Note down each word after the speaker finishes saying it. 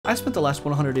I spent the last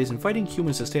 100 days inviting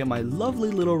humans to stay at my lovely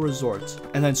little resorts,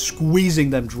 and then squeezing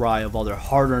them dry of all their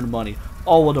hard-earned money,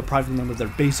 all while depriving them of their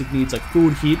basic needs like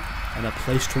food, heat, and a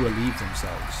place to relieve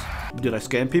themselves. Did I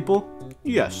scam people?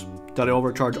 Yes. Did I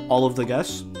overcharge all of the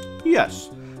guests? Yes.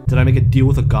 Did I make a deal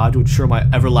with a god to ensure my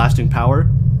everlasting power?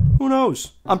 Who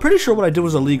knows? I'm pretty sure what I did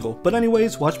was illegal, but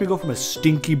anyways, watch me go from a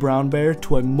stinky brown bear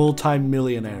to a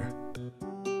multi-millionaire.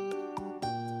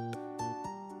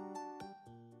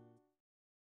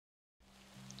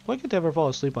 Why can't I ever fall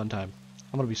asleep on time?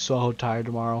 I'm gonna be so tired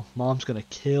tomorrow. Mom's gonna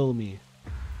kill me.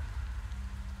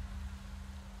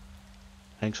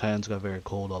 Hank's hands got very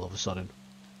cold all of a sudden.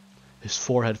 His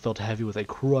forehead felt heavy with a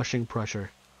crushing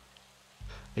pressure.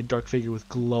 A dark figure with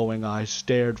glowing eyes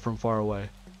stared from far away.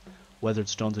 Weathered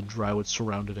stones and drywood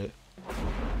surrounded it.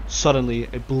 Suddenly,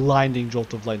 a blinding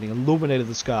jolt of lightning illuminated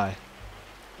the sky.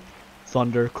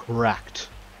 Thunder cracked.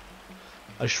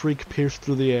 A shriek pierced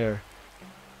through the air.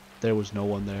 There was no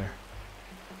one there.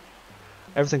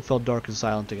 Everything felt dark and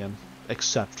silent again,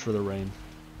 except for the rain.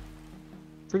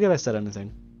 Forget I said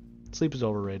anything. Sleep is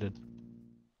overrated.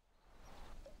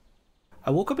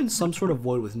 I woke up in some sort of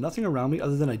void with nothing around me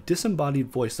other than a disembodied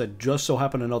voice that just so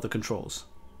happened to know the controls.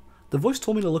 The voice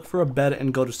told me to look for a bed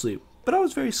and go to sleep, but I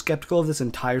was very skeptical of this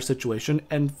entire situation,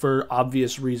 and for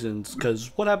obvious reasons,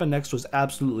 because what happened next was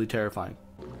absolutely terrifying.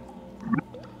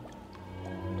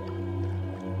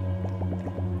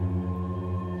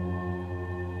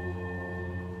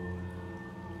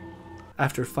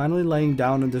 After finally laying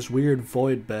down in this weird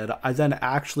void bed, I then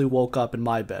actually woke up in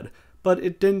my bed, but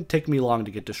it didn't take me long to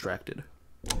get distracted.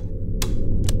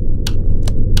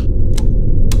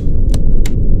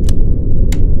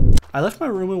 I left my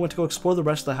room and went to go explore the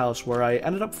rest of the house, where I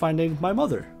ended up finding my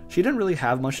mother. She didn't really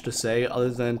have much to say other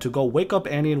than to go wake up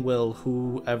Annie and Will,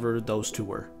 whoever those two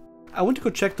were. I went to go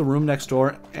check the room next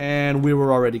door, and we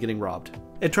were already getting robbed.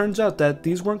 It turns out that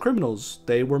these weren't criminals.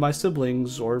 They were my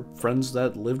siblings, or friends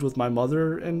that lived with my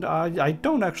mother, and I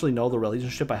don't actually know the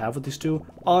relationship I have with these two.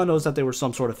 All I know is that they were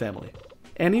some sort of family.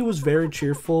 Annie was very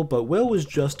cheerful, but Will was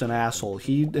just an asshole.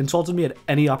 He insulted me at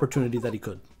any opportunity that he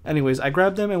could. Anyways, I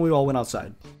grabbed them and we all went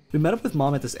outside. We met up with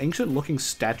Mom at this ancient-looking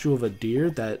statue of a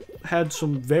deer that had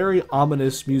some very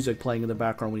ominous music playing in the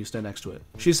background when you stand next to it.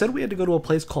 She said we had to go to a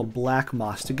place called Black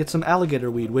Moss to get some alligator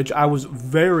weed, which I was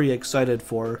very excited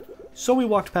for, so we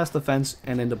walked past the fence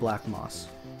and into Black Moss.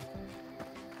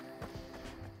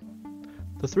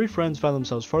 The three friends found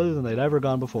themselves farther than they'd ever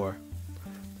gone before.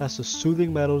 Past the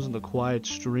soothing meadows and the quiet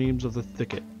streams of the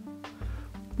thicket.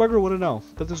 Margaret wouldn't know,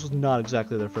 but this was not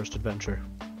exactly their first adventure.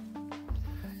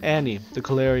 Annie, the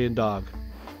Calarian dog.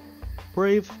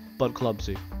 Brave, but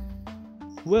clumsy.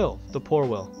 Will, the poor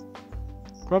Will.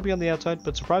 Grumpy on the outside,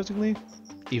 but surprisingly,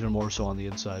 even more so on the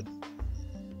inside.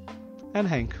 And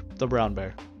Hank, the brown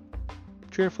bear.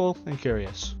 Cheerful and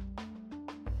curious.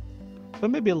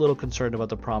 But maybe a little concerned about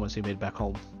the promise he made back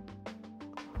home.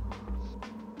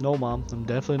 No, Mom, I'm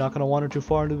definitely not going to wander too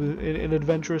far in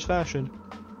adventurous fashion.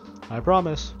 I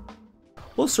promise.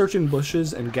 While searching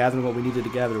bushes and gathering what we needed to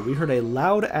gather, we heard a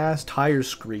loud-ass tire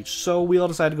screech, so we all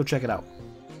decided to go check it out.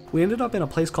 We ended up in a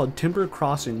place called Timber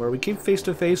Crossing, where we came face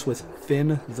to face with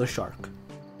Finn the shark.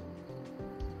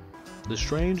 The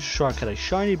strange shark had a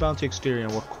shiny, bouncy exterior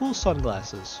and wore cool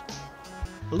sunglasses.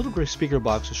 A little gray speaker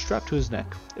box was strapped to his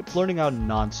neck, blurting out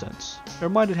nonsense. It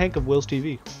reminded Hank of Will's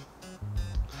TV.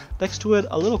 Next to it,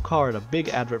 a little car and a big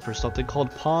advert for something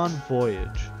called Pawn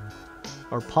Voyage.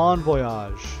 Or Pawn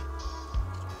Voyage.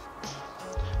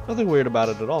 Nothing weird about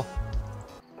it at all.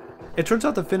 It turns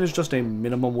out that Finn is just a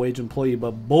minimum wage employee,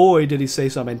 but boy did he say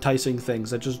some enticing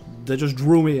things that just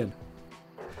drew me in.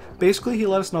 Basically, he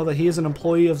let us know that he is an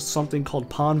employee of something called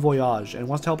Pawn Voyage and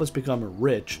wants to help us become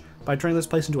rich by turning this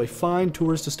place into a fine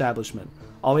tourist establishment.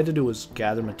 All we had to do was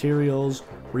gather materials,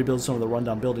 rebuild some of the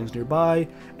rundown buildings nearby,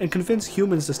 and convince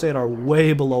humans to stay at our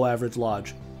way below average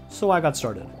lodge. So I got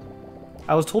started.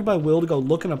 I was told by Will to go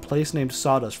look in a place named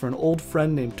Sawdust for an old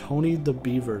friend named Tony the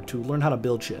Beaver to learn how to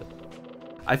build shit.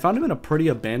 I found him in a pretty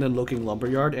abandoned looking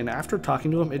lumberyard, and after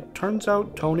talking to him, it turns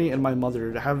out Tony and my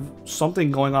mother have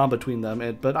something going on between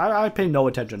them, but I pay no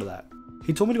attention to that.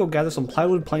 He told me to go gather some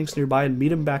plywood planks nearby and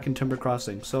meet him back in Timber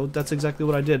Crossing, so that's exactly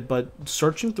what I did, but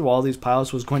searching through all these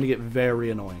piles was going to get very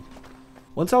annoying.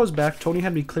 Once I was back, Tony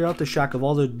had me clear out the shack of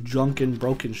all the junk and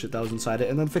broken shit that was inside it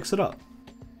and then fix it up.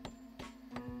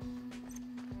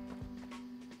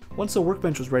 Once the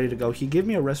workbench was ready to go, he gave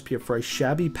me a recipe for a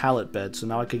shabby pallet bed so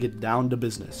now I could get down to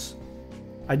business.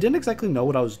 I didn't exactly know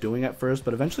what I was doing at first,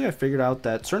 but eventually I figured out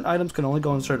that certain items can only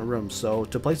go in certain rooms, so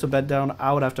to place a bed down,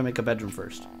 I would have to make a bedroom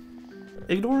first.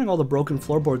 Ignoring all the broken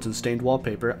floorboards and stained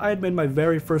wallpaper, I had made my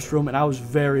very first room and I was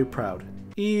very proud.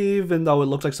 even though it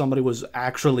looked like somebody was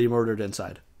actually murdered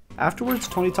inside. Afterwards,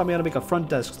 Tony taught me how to make a front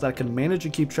desk so that I can manage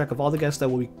and keep track of all the guests that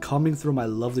will be coming through my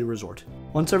lovely resort.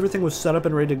 Once everything was set up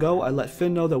and ready to go, I let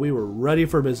Finn know that we were ready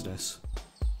for business.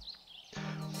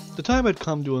 The time had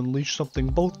come to unleash something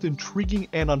both intriguing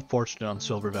and unfortunate on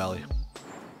Silver Valley.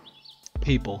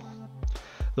 People.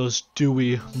 Those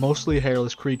dewy, mostly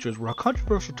hairless creatures were a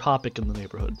controversial topic in the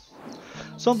neighborhood.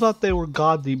 Some thought they were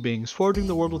godly beings forging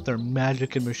the world with their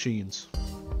magic and machines.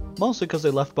 Mostly because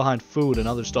they left behind food and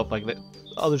other stuff like that.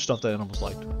 Other stuff that animals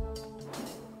liked.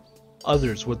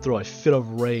 Others would throw a fit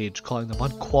of rage, calling them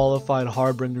unqualified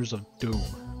harbingers of doom.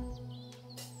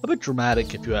 A bit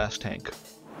dramatic if you asked Hank.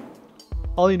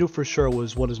 All he knew for sure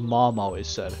was what his mom always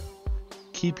said.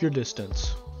 Keep your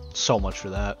distance. So much for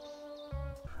that.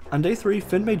 On day 3,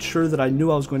 Finn made sure that I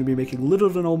knew I was going to be making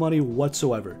little to no money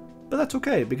whatsoever. But that's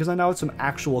okay, because I now had some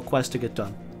actual quests to get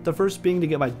done. The first being to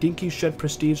get my Dinky Shed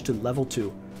Prestige to level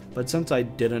 2. But since I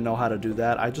didn't know how to do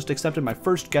that, I just accepted my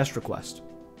first guest request.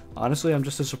 Honestly, I'm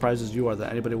just as surprised as you are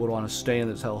that anybody would want to stay in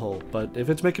this hellhole, but if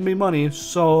it's making me money,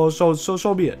 so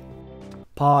be it.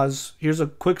 Pause. Here's a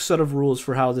quick set of rules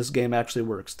for how this game actually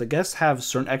works. The guests have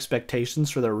certain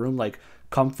expectations for their room, like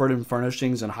comfort and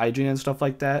furnishings and hygiene and stuff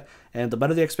like that, and the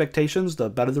better the expectations, the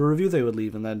better the review they would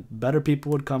leave, and then better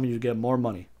people would come and you'd get more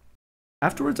money.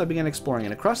 Afterwards, I began exploring,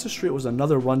 and across the street was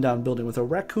another rundown building with a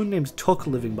raccoon named Took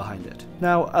living behind it.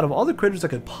 Now, out of all the critters that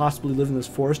could possibly live in this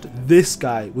forest, this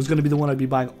guy was going to be the one I'd be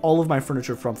buying all of my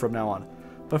furniture from now on.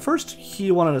 But first, he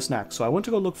wanted a snack, so I went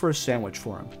to go look for a sandwich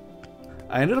for him.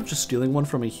 I ended up just stealing one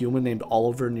from a human named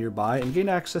Oliver nearby and gained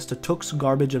access to Took's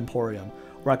Garbage Emporium,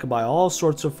 where I could buy all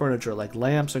sorts of furniture like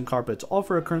lamps and carpets, all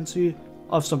for a currency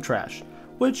of some trash,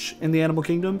 which, in the animal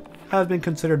kingdom, have been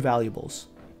considered valuables.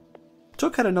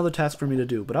 Took had another task for me to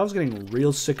do, but I was getting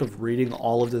real sick of reading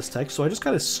all of this text, so I just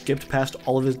kind of skipped past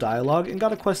all of his dialogue and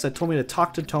got a quest that told me to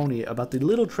talk to Tony about the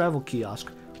little travel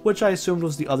kiosk, which I assumed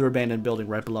was the other abandoned building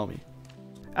right below me.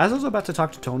 As I was about to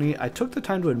talk to Tony, I took the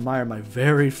time to admire my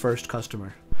very first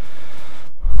customer.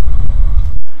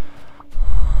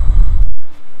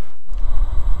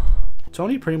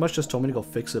 Tony pretty much just told me to go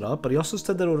fix it up, but he also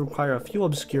said that it would require a few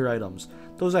obscure items.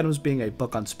 Those items being a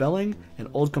book on spelling, an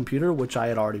old computer which I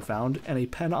had already found, and a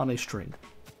pen on a string.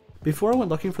 Before I went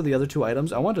looking for the other 2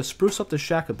 items, I wanted to spruce up the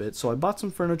shack a bit, so I bought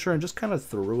some furniture and just kind of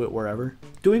threw it wherever.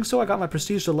 Doing so, I got my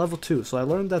prestige to level 2, so I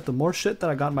learned that the more shit that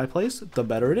I got in my place, the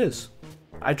better it is.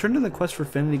 I turned in the quest for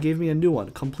Finn and he gave me a new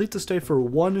one, complete to stay for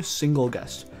one single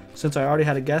guest. Since I already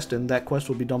had a guest and that quest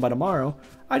would be done by tomorrow,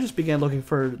 I just began looking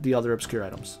for the other obscure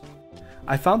items.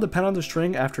 I found the pen on the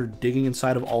string after digging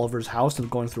inside of Oliver's house and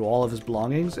going through all of his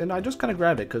belongings, and I just kind of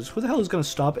grabbed it, because who the hell is going to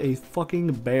stop a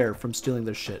fucking bear from stealing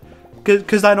this shit?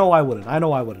 Because I know I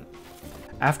wouldn't.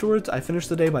 Afterwards, I finished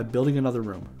the day by building another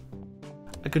room.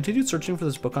 I continued searching for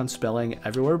this book on spelling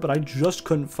everywhere, but I just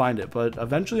couldn't find it, but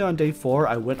eventually on day 4,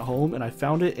 I went home and I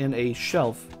found it in a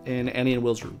shelf in Annie and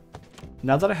Will's room.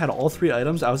 Now that I had all 3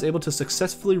 items, I was able to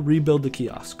successfully rebuild the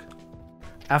kiosk.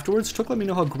 Afterwards, Took let me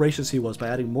know how gracious he was by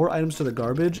adding more items to the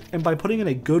garbage and by putting in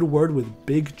a good word with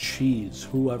Big Cheese,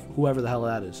 whoever the hell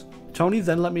that is. Tony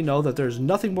then let me know that there's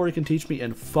nothing more he can teach me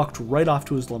and fucked right off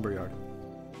to his lumberyard.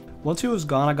 Once he was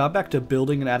gone, I got back to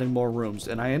building and adding more rooms,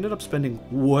 and I ended up spending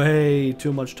way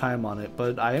too much time on it,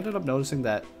 but I ended up noticing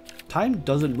that time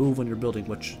doesn't move when you're building,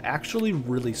 which actually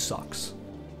really sucks.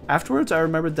 Afterwards, I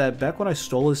remembered that back when I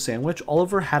stole his sandwich,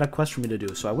 Oliver had a quest for me to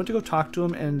do, so I went to go talk to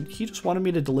him, and he just wanted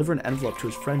me to deliver an envelope to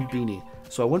his friend Beanie.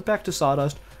 So I went back to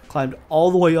Sawdust, climbed all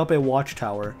the way up a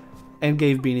watchtower, and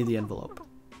gave Beanie the envelope.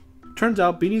 Turns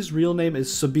out, Beanie's real name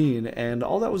is Sabine, and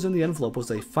all that was in the envelope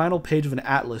was a final page of an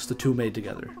atlas the two made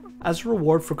together. As a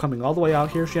reward for coming all the way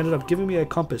out here, she ended up giving me a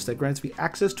compass that grants me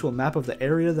access to a map of the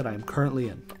area that I am currently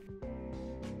in.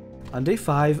 On day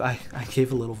 5, I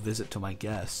gave a little visit to my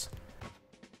guests.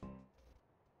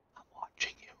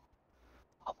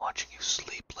 I'm watching you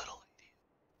sleep, little lady.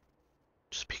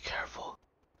 Just be careful.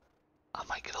 I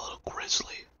might get a little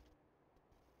grisly.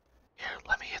 Here,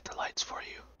 let me hit the lights for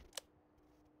you.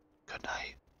 Good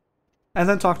night. And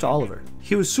then talked to Oliver.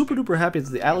 He was super duper happy that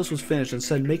the atlas was finished and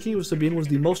said making it with Sabine was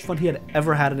the most fun he had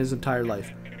ever had in his entire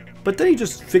life. But then he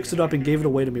just fixed it up and gave it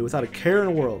away to me without a care in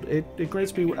the world. It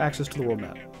grants me access to the world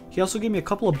map. He also gave me a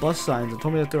couple of bus signs and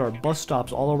told me that there are bus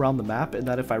stops all around the map and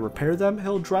that if I repair them,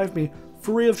 he'll drive me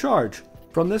free of charge.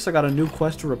 From this, I got a new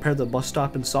quest to repair the bus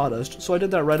stop in Sawdust, so I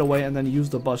did that right away and then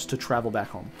used the bus to travel back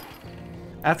home.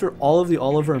 After all of the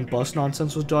Oliver and bus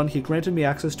nonsense was done, he granted me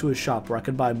access to his shop where I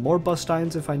could buy more bus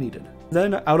steins if I needed.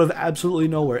 Then, out of absolutely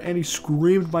nowhere, Annie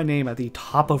screamed my name at the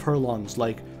top of her lungs,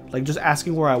 like like just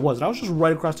asking where I was, and I was just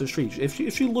right across the street. If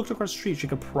she looked across the street, she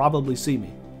could probably see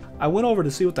me. I went over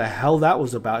to see what the hell that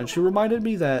was about, and she reminded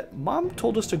me that Mom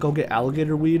told us to go get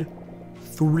alligator weed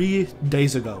 3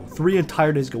 days ago. 3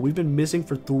 entire days ago. We've been missing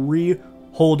for 3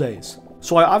 whole days.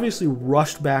 So I obviously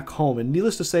rushed back home, and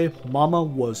needless to say, Mama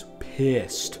was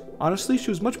pissed. Honestly,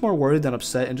 she was much more worried than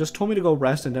upset and just told me to go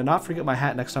rest and to not forget my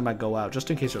hat next time I go out,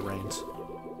 just in case it rains.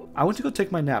 I went to go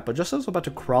take my nap, but just as I was about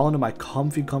to crawl into my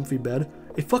comfy bed,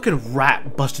 a fucking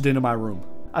rat busted into my room.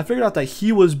 I figured out that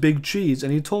he was Big Cheese,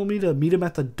 and he told me to meet him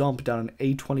at the dump down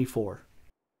in A24.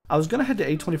 I was gonna head to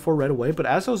A24 right away, but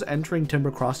as I was entering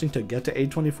Timber Crossing to get to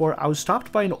A24, I was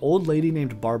stopped by an old lady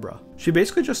named Barbara. She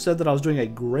basically just said that I was doing a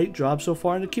great job so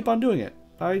far and to keep on doing it.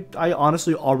 I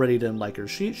honestly already didn't like her.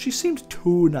 She seemed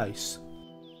too nice.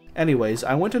 Anyways,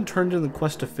 I went and turned in the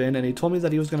quest to Finn, and he told me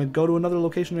that he was gonna go to another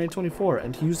location in A24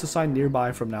 and to use the sign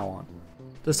nearby from now on.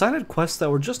 The sign had quests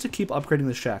that were just to keep upgrading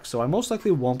the shack, so I most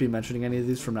likely won't be mentioning any of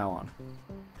these from now on.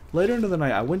 Later into the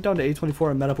night, I went down to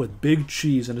A24 and met up with Big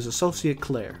Cheese and his associate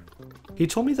Claire. He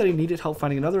told me that he needed help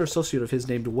finding another associate of his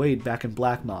named Wade back in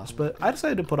Black Moss, but I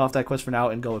decided to put off that quest for now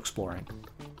and go exploring.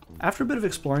 After a bit of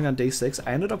exploring on day 6,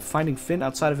 I ended up finding Finn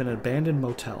outside of an abandoned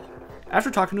motel. After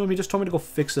talking to him, he just told me to go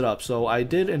fix it up, so I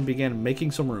did and began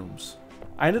making some rooms.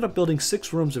 I ended up building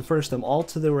 6 rooms and furnished them all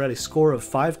till they were at a score of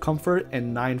 5 comfort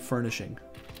and 9 furnishing.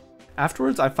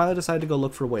 Afterwards, I finally decided to go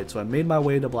look for Wade, so I made my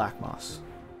way to Black Moss.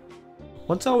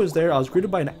 Once I was there, I was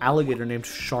greeted by an alligator named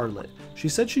Charlotte. She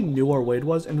said she knew where Wade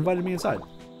was and invited me inside.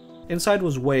 Inside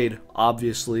was Wade,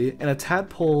 obviously, and a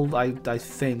tadpole, I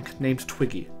think, named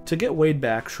Twiggy. To get Wade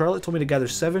back, Charlotte told me to gather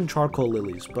 7 charcoal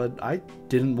lilies, but I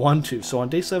didn't want to, so on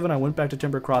day 7 I went back to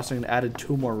Timber Crossing and added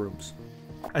 2 more rooms.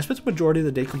 I spent the majority of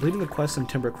the day completing the quests in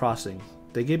Timber Crossing.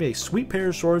 They gave me a sweet pair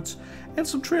of shorts and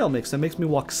some trail mix that makes me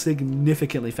walk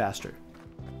significantly faster.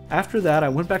 After that, I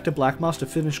went back to Black Moss to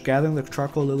finish gathering the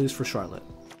charcoal lilies for Charlotte.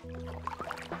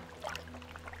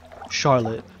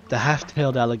 Charlotte, the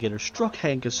half-tailed alligator, struck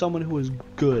Hank as someone who was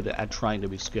good at trying to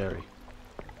be scary,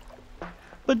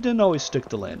 but didn't always stick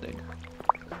the landing,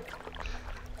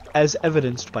 as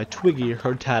evidenced by Twiggy,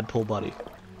 her tadpole buddy,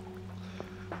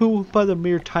 who, by their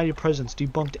mere tiny presence,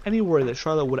 debunked any worry that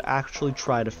Charlotte would actually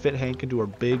try to fit Hank into her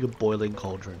big, boiling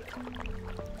cauldron.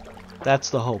 That's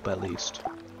the hope, at least.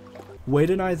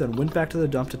 Wade and I then went back to the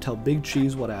dump to tell Big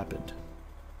Cheese what happened.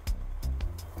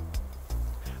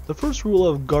 The first rule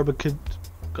of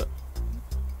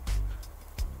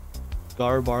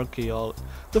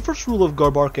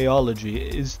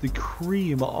garbarchaeology is the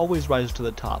cream always rises to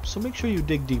the top, so make sure you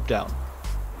dig deep down.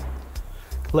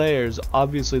 Claire's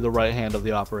obviously the right hand of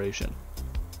the operation.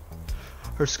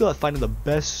 Her skill at finding the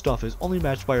best stuff is only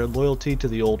matched by her loyalty to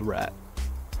the old rat.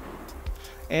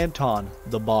 Anton,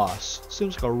 the boss,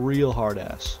 seems like a real hard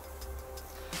ass,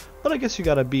 but I guess you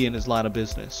gotta be in his line of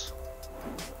business.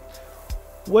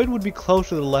 Wade would be close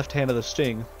to the left hand of the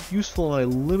sting, useful in a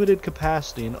limited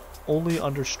capacity and only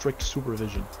under strict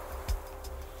supervision.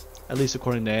 At least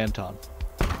according to Anton.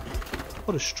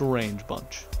 What a strange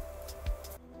bunch.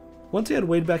 Once he had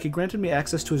Wade back, he granted me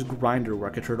access to his grinder where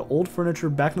I could turn old furniture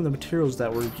back into the materials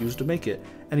that were used to make it,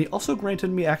 and he also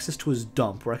granted me access to his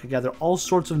dump where I could gather all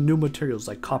sorts of new materials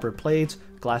like copper plates,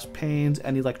 glass panes,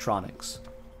 and electronics.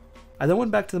 I then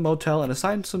went back to the motel and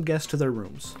assigned some guests to their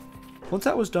rooms. Once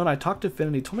that was done, I talked to Finn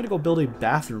and he told me to go build a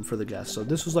bathroom for the guests, so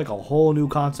this was like a whole new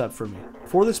concept for me.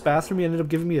 For this bathroom, he ended up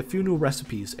giving me a few new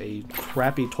recipes: a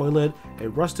crappy toilet, a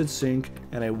rusted sink,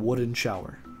 and a wooden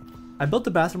shower. I built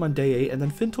the bathroom on day 8, and then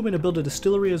Finn told me to build a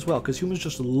distillery as well, because humans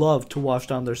just love to wash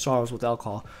down their sorrows with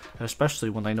alcohol,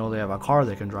 especially when they know they have a car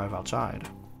they can drive outside.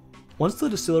 Once the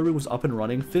distillery was up and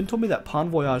running, Finn told me that Pon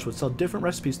Voyage would sell different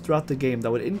recipes throughout the game that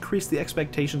would increase the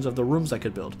expectations of the rooms I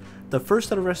could build, the first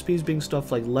set of recipes being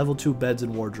stuff like level 2 beds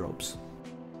and wardrobes.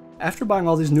 After buying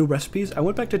all these new recipes, I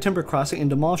went back to Timber Crossing and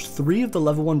demolished 3 of the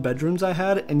level 1 bedrooms I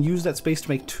had and used that space to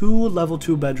make 2 level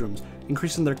 2 bedrooms,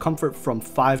 increasing their comfort from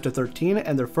 5 to 13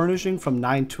 and their furnishing from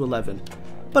 9 to 11.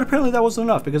 But apparently that wasn't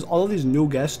enough, because all of these new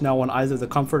guests now want either the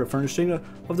comfort or furnishing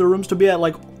of their rooms to be at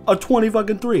like a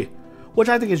 20-3, which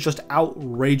I think is just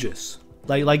outrageous.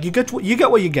 Like you get what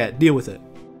you get, deal with it.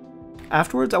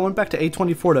 Afterwards, I went back to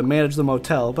A24 to manage the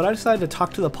motel, but I decided to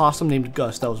talk to the possum named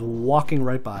Gus that was walking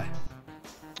right by.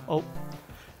 Oh,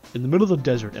 in the middle of the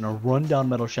desert in a rundown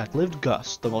metal shack lived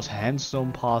Gus, the most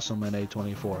handsome possum in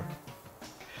A24.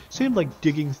 Seemed like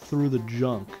digging through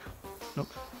junk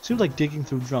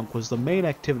was the main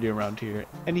activity around here,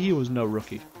 and he was no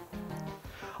rookie.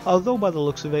 Although by the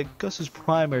looks of it, Gus's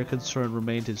primary concern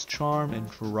remained his charm and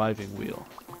driving wheel.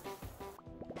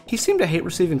 He seemed to hate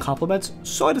receiving compliments,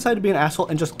 so I decided to be an asshole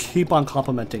and just keep on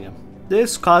complimenting him.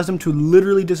 This caused him to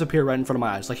literally disappear right in front of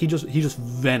my eyes. Like he just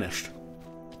vanished.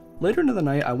 Later into the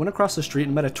night, I went across the street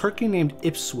and met a turkey named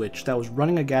Ipswich that was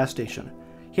running a gas station.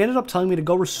 He ended up telling me to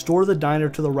go restore the diner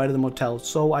to the right of the motel,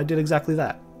 so I did exactly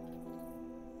that.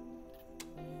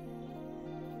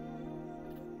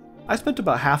 I spent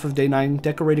about half of day 9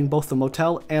 decorating both the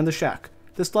motel and the shack.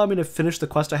 This allowed me to finish the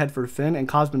quest I had for Finn and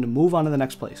caused him to move on to the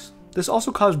next place. This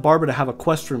also caused Barbara to have a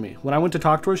quest for me. When I went to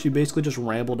talk to her, she basically just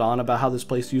rambled on about how this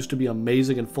place used to be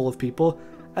amazing and full of people,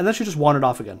 and then she just wandered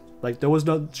off again. Like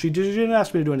she didn't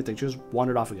ask me to do anything, she just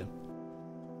wandered off again.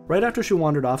 Right after she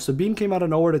wandered off, Sabine came out of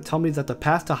nowhere to tell me that the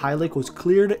path to High Lake was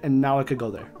cleared and now I could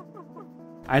go there.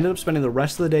 I ended up spending the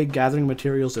rest of the day gathering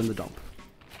materials in the dump.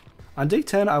 On day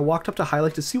 10, I walked up to High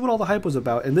Lake to see what all the hype was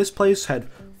about, and this place had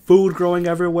food growing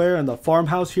everywhere, and the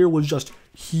farmhouse here was just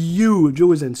huge. It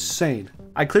was insane.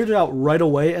 I cleared it out right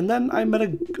away, and then I met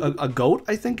a goat,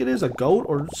 I think it is, a goat,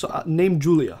 or named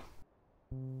Julia.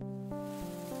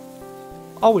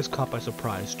 Always caught by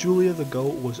surprise, Julia the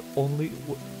goat was the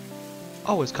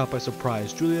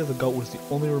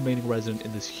only remaining resident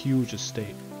in this huge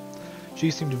estate. She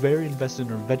seemed very invested in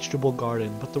her vegetable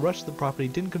garden, but the rest of the property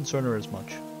didn't concern her as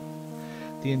much.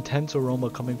 The intense aroma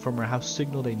coming from her house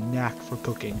signaled a knack for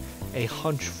cooking, a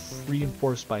hunch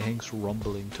reinforced by Hank's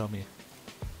rumbling tummy.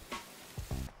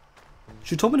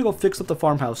 She told me to go fix up the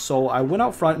farmhouse, so I went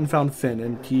out front and found Finn,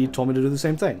 and he told me to do the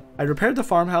same thing. I repaired the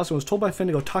farmhouse and was told by Finn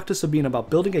to go talk to Sabine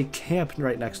about building a camp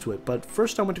right next to it, but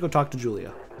first I went to go talk to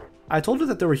Julia. I told her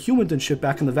that there were humans and shit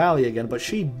back in the valley again, but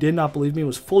she did not believe me and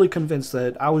was fully convinced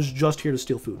that I was just here to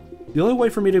steal food. The only way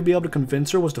for me to be able to convince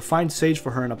her was to find sage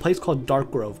for her in a place called Dark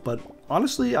Grove, but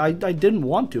honestly, I didn't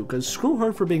want to, because screw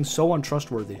her for being so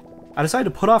untrustworthy. I decided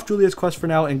to put off Julia's quest for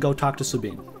now and go talk to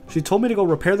Sabine. She told me to go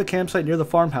repair the campsite near the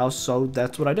farmhouse, so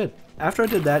that's what I did. After I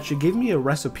did that, she gave me a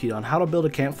recipe on how to build a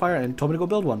campfire and told me to go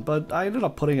build one, but I ended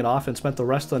up putting it off and spent the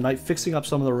rest of the night fixing up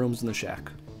some of the rooms in the shack.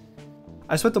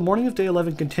 I spent the morning of day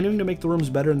 11 continuing to make the rooms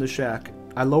better in the shack.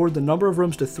 I lowered the number of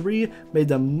rooms to 3, made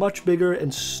them much bigger,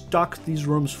 and stocked these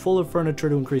rooms full of furniture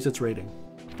to increase its rating.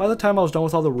 By the time I was done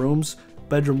with all the rooms,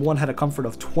 bedroom 1 had a comfort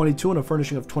of 22 and a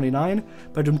furnishing of 29,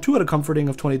 bedroom 2 had a comforting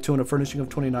of 22 and a furnishing of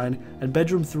 29, and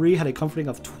bedroom 3 had a comforting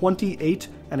of 28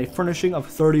 and a furnishing of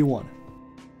 31.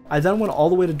 I then went all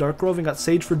the way to Dark Grove and got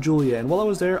sage for Julia, and while I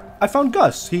was there, I found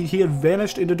Gus. He had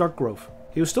vanished into Dark Grove.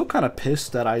 He was still kind of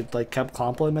pissed that I kept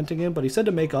complimenting him, but he said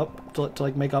to make up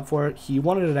for it, he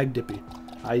wanted an egg dippy.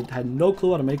 I had no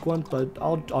clue how to make one, but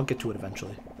I'll get to it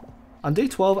eventually. On day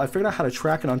 12, I figured out how to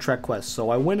track and untrack quests,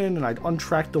 so I went in and I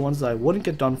untracked the ones that I wouldn't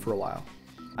get done for a while.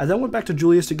 I then went back to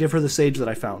Julia's to give her the sage that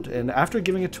I found, and after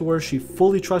giving it to her, she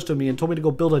fully trusted me and told me to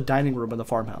go build a dining room in the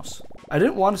farmhouse. I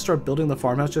didn't want to start building the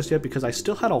farmhouse just yet because I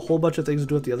still had a whole bunch of things to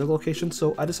do at the other location,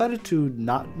 so I decided to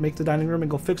not make the dining room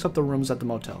and go fix up the rooms at the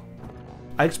motel.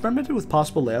 I experimented with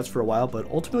possible layouts for a while, but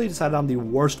ultimately decided on the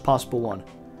worst possible one.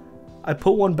 I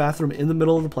put one bathroom in the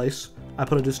middle of the place, I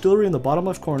put a distillery in the bottom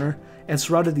left corner, and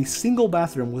surrounded the single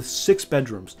bathroom with 6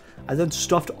 bedrooms. I then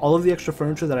stuffed all of the extra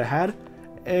furniture that I had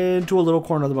into a little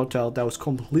corner of the motel that was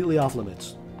completely off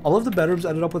limits. All of the bedrooms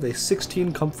ended up with a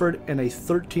 16 comfort and a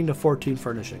 13 to 14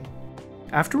 furnishing.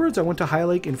 Afterwards, I went to High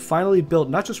Lake and finally built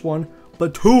not just 1,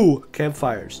 but 2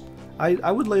 campfires.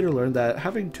 I would later learn that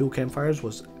having 2 campfires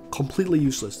was completely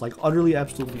useless, like utterly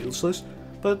absolutely useless,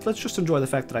 but let's just enjoy the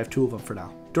fact that I have 2 of them for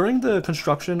now. During the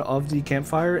construction of the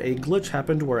campfire, a glitch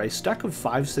happened where a stack of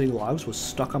 5 sitting logs was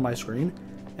stuck on my screen,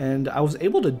 and I was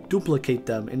able to duplicate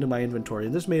them into my inventory,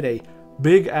 and this made a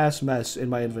big ass mess in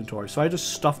my inventory, so I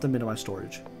just stuffed them into my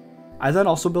storage. I then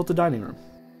also built a dining room.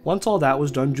 Once all that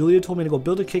was done, Julia told me to go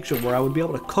build a kitchen where I would be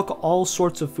able to cook all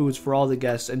sorts of foods for all the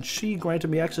guests, and she granted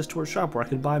me access to her shop where I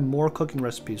could buy more cooking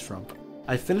recipes from.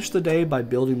 I finished the day by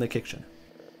building the kitchen.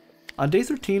 On day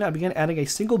 13, I began adding a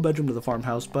single bedroom to the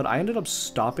farmhouse, but I ended up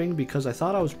stopping because I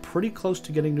thought I was pretty close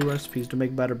to getting new recipes to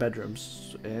make better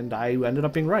bedrooms, and I ended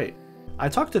up being right. I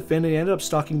talked to Finn and he ended up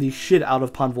stocking the shit out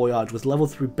of Pon Voyage with level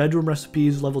 3 bedroom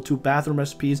recipes, level 2 bathroom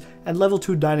recipes, and level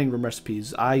 2 dining room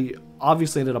recipes. I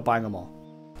obviously ended up buying them all.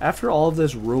 After all of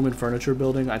this room and furniture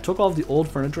building, I took all of the old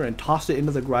furniture and tossed it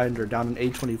into the grinder down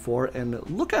in A24, and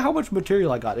look at how much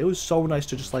material I got. It was so nice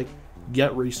to just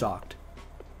get restocked.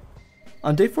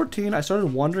 On day 14, I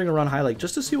started wandering around High Lake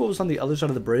just to see what was on the other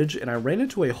side of the bridge, and I ran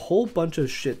into a whole bunch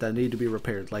of shit that needed to be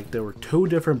repaired. Like, there were 2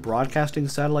 different broadcasting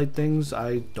satellite things,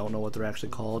 I don't know what they're actually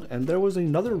called, and there was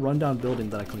another rundown building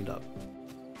that I cleaned up.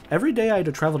 Every day I had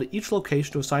to travel to each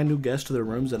location to assign new guests to their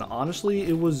rooms, and honestly,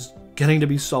 it was getting to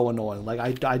be so annoying.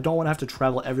 Like, I don't want to have to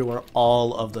travel everywhere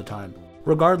all of the time.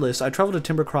 Regardless, I traveled to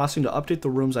Timber Crossing to update the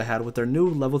rooms I had with their new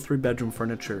level 3 bedroom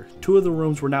furniture. 2 of the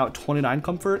rooms were now at 29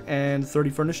 comfort and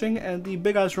 30 furnishing, and the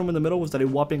big ass room in the middle was at a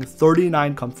whopping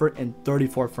 39 comfort and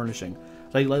 34 furnishing.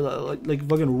 Like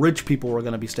fucking rich people were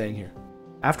gonna be staying here.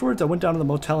 Afterwards, I went down to the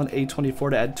motel in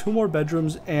A24 to add 2 more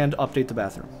bedrooms and update the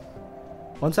bathroom.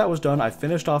 Once that was done, I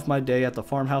finished off my day at the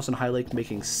farmhouse in High Lake,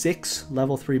 making 6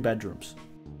 level 3 bedrooms.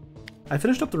 I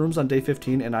finished up the rooms on day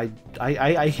 15, and I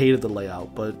hated the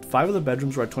layout, but 5 of the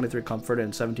bedrooms were at 23 comfort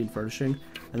and 17 furnishing,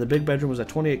 and the big bedroom was at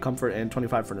 28 comfort and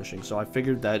 25 furnishing, so I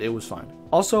figured that it was fine.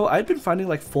 Also, I'd been finding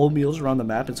like full meals around the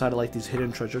map inside of like these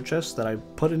hidden treasure chests that I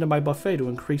put into my buffet to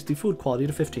increase the food quality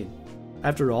to 15.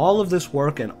 After all of this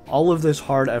work and all of this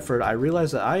hard effort, I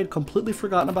realized that I had completely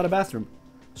forgotten about a bathroom,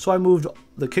 so I moved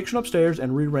the kitchen upstairs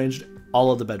and rearranged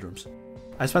all of the bedrooms.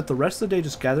 I spent the rest of the day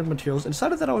just gathering materials and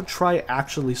decided that I would try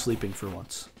actually sleeping for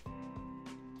once.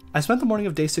 I spent the morning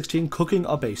of day 16 cooking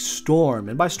up a storm,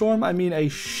 and by storm I mean a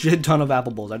shit ton of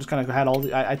apple bowls. I just kind of had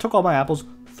I took all my apples,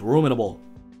 threw them in a bowl.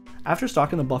 After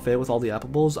stocking the buffet with all the apple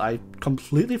bowls, I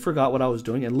completely forgot what I was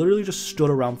doing and literally just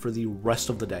stood around for the rest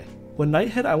of the day. When night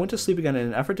hit, I went to sleep again in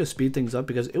an effort to speed things up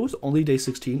because it was only day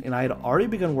 16 and I had already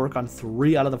begun work on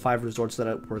 3 out of the 5 resorts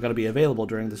that were going to be available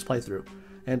during this playthrough.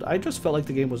 And I just felt like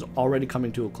the game was already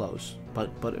coming to a close, but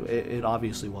it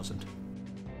obviously wasn't.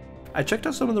 I checked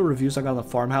out some of the reviews I got on the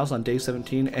farmhouse on day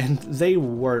 17, and they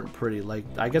weren't pretty. Like,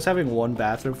 I guess having 1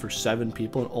 bathroom for 7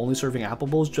 people and only serving apple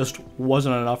bowls just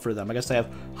wasn't enough for them. I guess they have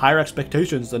higher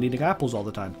expectations than eating apples all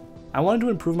the time. I wanted to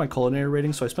improve my culinary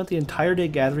rating, so I spent the entire day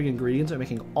gathering ingredients and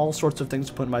making all sorts of things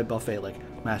to put in my buffet,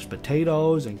 like mashed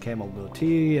potatoes and chamomile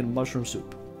tea and mushroom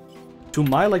soup. To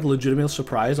my legitimate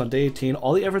surprise, on day 18,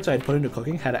 all the efforts I had put into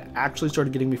cooking had actually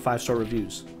started getting me 5-star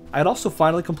reviews. I had also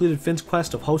finally completed Finn's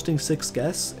quest of hosting 6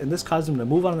 guests, and this caused him to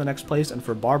move on to the next place and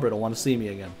for Barbara to want to see me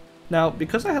again. Now,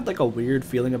 because I had a weird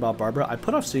feeling about Barbara, I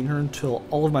put off seeing her until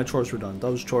all of my chores were done.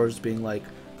 Those chores being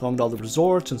going to all the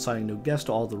resorts and signing new guests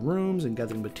to all the rooms and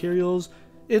gathering materials.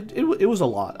 It was a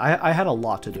lot. I had a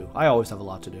lot to do. I always have a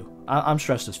lot to do. I'm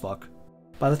stressed as fuck.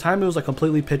 By the time it was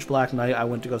completely pitch black night, I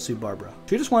went to go see Barbara.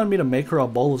 She just wanted me to make her a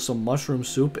bowl of some mushroom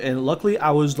soup, and luckily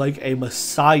I was like a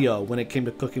messiah when it came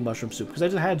to cooking mushroom soup, because I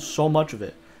just had so much of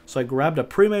it. So I grabbed a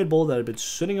pre-made bowl that had been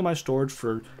sitting in my storage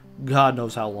for God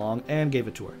knows how long, and gave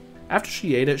it to her. After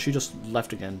she ate it, she just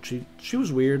left again. She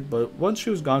was weird, but once she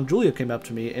was gone, Julia came up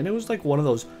to me, and it was one of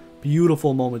those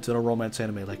beautiful moments in a romance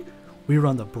anime. We were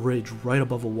on the bridge right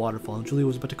above a waterfall, and Julia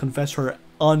was about to confess her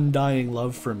undying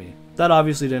love for me. That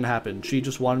obviously didn't happen. She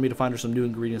just wanted me to find her some new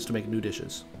ingredients to make new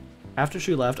dishes. After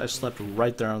she left, I slept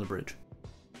right there on the bridge.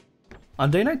 On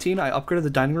day 19, I upgraded the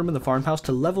dining room in the farmhouse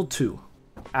to level 2.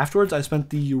 Afterwards, I spent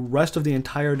the rest of the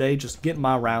entire day just getting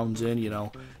my rounds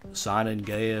in, signing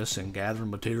guests and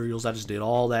gathering materials. I just did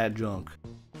all that junk.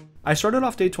 I started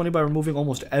off day 20 by removing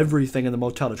almost everything in the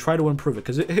motel to try to improve it,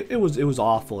 because it was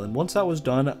awful, and once that was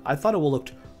done, I thought it would look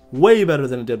way better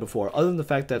than it did before, other than the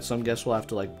fact that some guests will have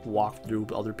to walk through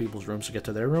other people's rooms to get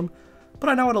to their room, but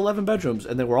I now had 11 bedrooms,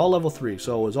 and they were all level 3,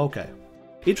 so it was okay.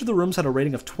 Each of the rooms had a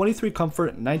rating of 23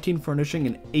 comfort, 19 furnishing,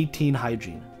 and 18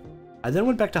 hygiene. I then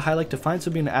went back to High Lake to find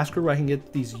Sabine and ask her where I can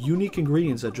get these unique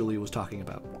ingredients that Julia was talking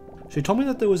about. She told me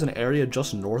that there was an area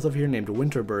just north of here named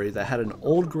Winterbury that had an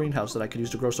old greenhouse that I could use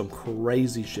to grow some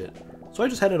crazy shit. So I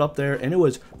just headed up there, and it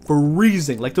was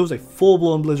freezing, there was a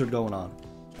full-blown blizzard going on.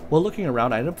 While looking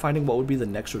around, I ended up finding what would be the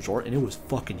next resort, and it was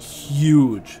fucking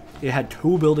huge. It had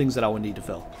 2 buildings that I would need to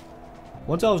fill.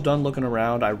 Once I was done looking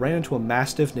around, I ran into a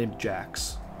mastiff named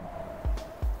Jax.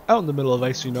 Out in the middle of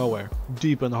icy nowhere,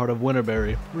 deep in the heart of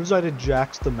Winterbury, resided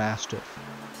Jax the Mastiff.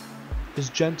 His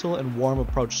gentle and warm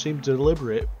approach seemed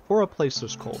deliberate for a place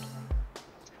this cold.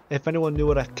 If anyone knew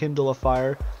how to kindle a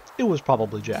fire, it was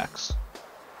probably Jax.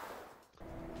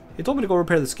 He told me to go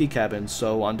repair the ski cabin,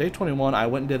 so on day 21 I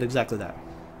went and did exactly that.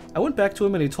 I went back to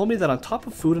him and he told me that on top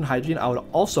of food and hygiene, I would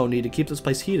also need to keep this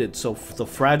place heated so the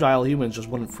fragile humans just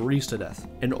wouldn't freeze to death.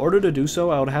 In order to do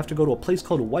so, I would have to go to a place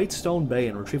called Whitestone Bay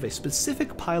and retrieve a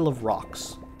specific pile of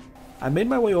rocks. I made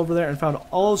my way over there and found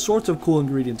all sorts of cool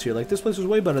ingredients here. This place was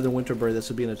way better than Winterbury that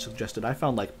Sabine had suggested. I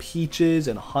found peaches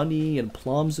and honey and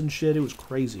plums and shit. It was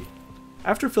crazy.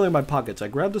 After filling my pockets, I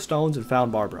grabbed the stones and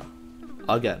found Barbara.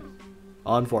 Again.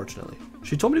 Unfortunately.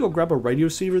 She told me to go grab a radio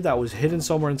receiver that was hidden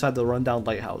somewhere inside the rundown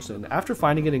lighthouse, and after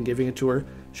finding it and giving it to her,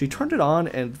 she turned it on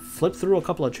and flipped through a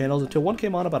couple of channels until one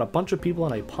came on about a bunch of people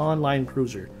on a pond-lined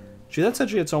cruiser. She then said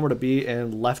she had somewhere to be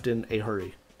and left in a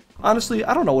hurry. Honestly,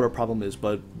 I don't know what her problem is,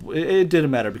 but it didn't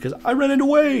matter because I ran into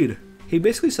Wade! He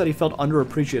basically said he felt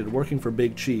underappreciated working for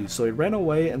Big Cheese, so he ran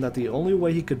away and that the only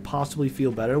way he could possibly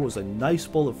feel better was a nice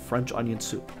bowl of French onion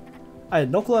soup. I had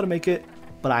no clue how to make it,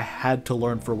 but I had to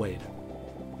learn for Wade.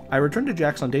 I returned to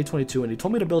Jack's on day 22 and he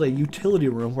told me to build a utility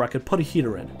room where I could put a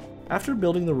heater in. After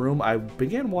building the room, I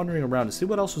began wandering around to see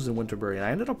what else was in Winterbury, and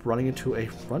I ended up running into a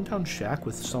rundown shack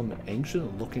with some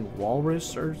ancient looking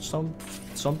walrus or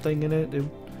something in it. It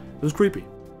was creepy.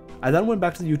 I then went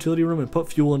back to the utility room and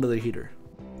put fuel into the heater.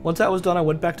 Once that was done, I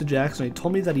went back to Jack's and he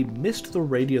told me that he missed the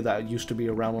radio that used to be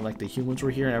around when like the humans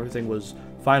were here and everything was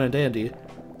fine and dandy.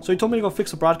 So he told me to go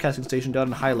fix the broadcasting station down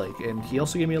in High Lake, and he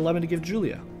also gave me a lemon to give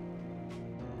Julia.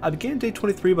 I began day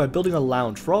 23 by building a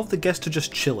lounge for all of the guests to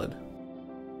just chill in.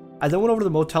 I then went over to the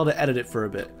motel to edit it for a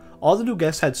bit. All the new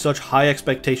guests had such high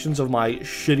expectations of my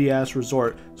shitty ass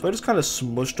resort, so I just kind of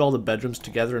smushed all the bedrooms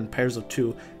together in pairs of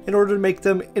 2 in order to make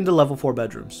them into level 4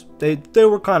 bedrooms. They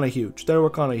were kind of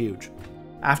huge.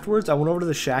 Afterwards, I went over to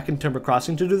the shack in Timber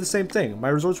Crossing to do the same thing. My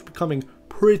resorts were becoming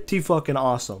pretty fucking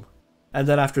awesome. And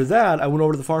then after that, I went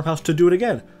over to the farmhouse to do it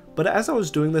again. But as I was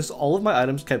doing this, all of my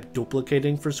items kept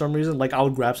duplicating for some reason. Like, I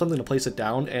would grab something to place it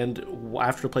down, and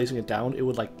after placing it down, it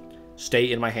would like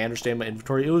stay in my hand or stay in my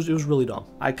inventory. It was really dumb.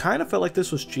 I kind of felt like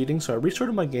this was cheating, so I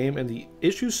restarted my game and the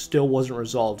issue still wasn't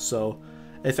resolved. So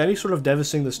if any sort of dev is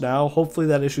seeing this now, hopefully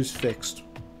that issue's fixed.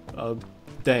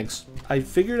 Thanks. I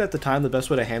figured at the time the best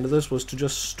way to handle this was to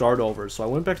just start over, so I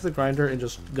went back to the grinder and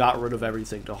just got rid of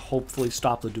everything to hopefully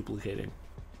stop the duplicating.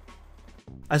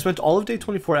 I spent all of day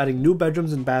 24 adding new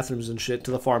bedrooms and bathrooms and shit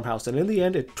to the farmhouse, and in the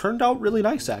end it turned out really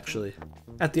nice actually.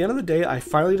 At the end of the day, I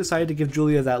finally decided to give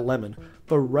Julia that lemon,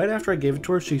 but right after I gave it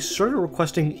to her, she started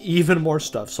requesting even more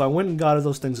stuff, so I went and got her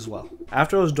those things as well.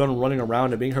 After I was done running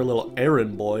around and being her little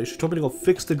errand boy, she told me to go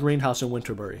fix the greenhouse in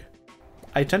Winterbury.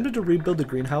 I attempted to rebuild the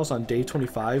greenhouse on day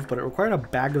 25, but it required a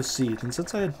bag of seeds, and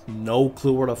since I had no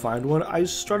clue where to find one, I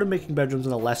started making bedrooms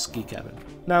in a less ski cabin.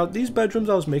 Now, these bedrooms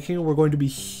I was making were going to be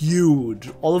huge.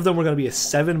 All of them were going to be a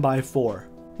 7x4.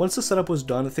 Once the setup was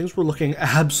done, things were looking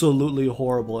absolutely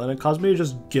horrible, and it caused me to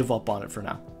just give up on it for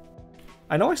now.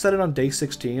 I know I said it on day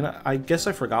 16, I guess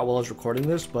I forgot while I was recording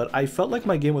this, but I felt like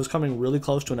my game was coming really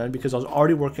close to an end because I was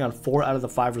already working on 4 out of the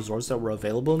 5 resorts that were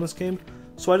available in this game,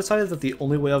 so I decided that the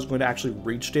only way I was going to actually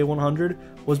reach day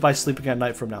 100 was by sleeping at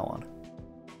night from now on.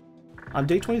 On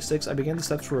day 26, I began the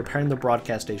steps for repairing the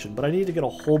broadcast station, but I needed to get a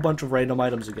whole bunch of random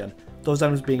items again, those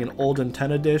items being an old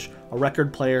antenna dish, a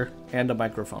record player, and a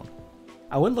microphone.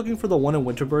 I went looking for the one in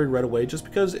Winterbury right away just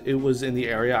because it was in the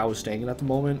area I was staying in at the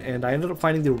moment, and I ended up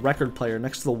finding the record player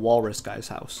next to the walrus guy's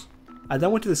house. I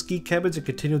then went to the ski cabins and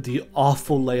continued the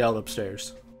awful layout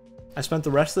upstairs. I spent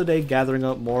the rest of the day gathering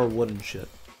up more wood and shit.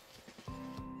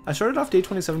 I started off day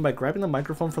 27 by grabbing the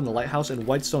microphone from the lighthouse in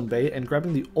Whitestone Bay and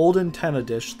grabbing the old antenna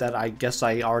dish that I guess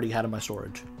I already had in my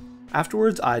storage.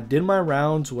 Afterwards, I did my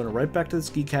rounds, went right back to the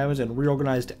ski cabins and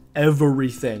reorganized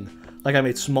everything. Like, I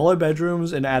made smaller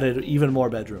bedrooms and added even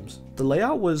more bedrooms. The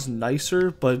layout was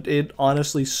nicer, but it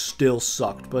honestly still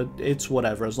sucked, but it's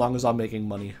whatever as long as I'm making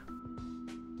money.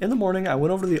 In the morning, I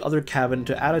went over to the other cabin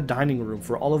to add a dining room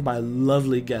for all of my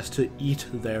lovely guests to eat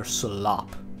their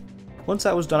slop. Once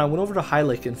that was done, I went over to High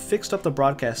Lake and fixed up the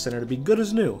broadcast center to be good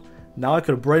as new. Now I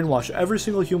could brainwash every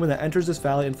single human that enters this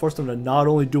valley and force them to not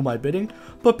only do my bidding,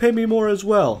 but pay me more as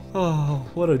well. Oh,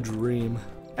 what a dream.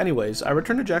 Anyways, I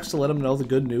returned to Jack's to let him know the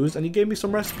good news, and he gave me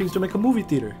some recipes to make a movie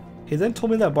theater. He then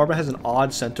told me that Barbara has an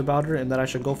odd scent about her and that I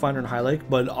should go find her in High Lake,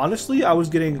 but honestly, I was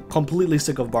getting completely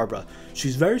sick of Barbara.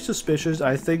 She's very suspicious, and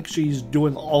I think she's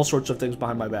doing all sorts of things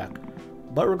behind my back.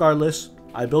 But regardless,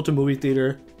 I built a movie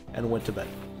theater and went to bed.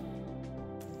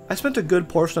 I spent a good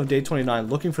portion of day 29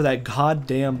 looking for that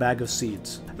goddamn bag of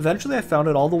seeds. Eventually I found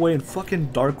it all the way in fucking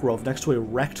Dark Grove next to a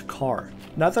wrecked car.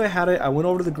 Now that I had it, I went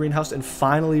over to the greenhouse and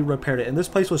finally repaired it, and this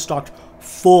place was stocked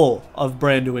full of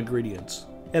brand new ingredients.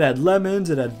 It had lemons,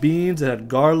 it had beans, it had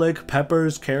garlic,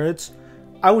 peppers, carrots.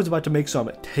 I was about to make some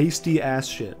tasty ass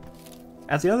shit.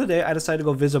 At the end of the day, I decided to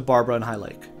go visit Barbara in High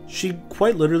Lake. She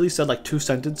quite literally said like 2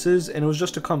 sentences, and it was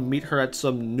just to come meet her at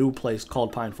some new place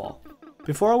called Pinefall.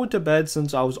 Before I went to bed,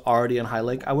 since I was already in High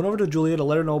Lake, I went over to Julia to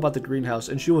let her know about the greenhouse,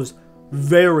 and she was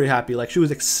very happy, like she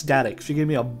was ecstatic. She gave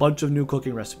me a bunch of new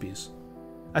cooking recipes.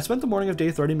 I spent the morning of day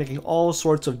 30 making all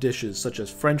sorts of dishes, such as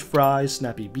french fries,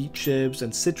 snappy beet chips,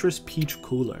 and citrus peach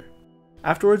cooler.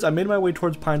 Afterwards, I made my way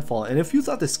towards Pinefall, and if you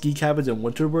thought the ski cabins in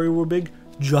Winterbury were big,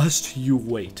 just you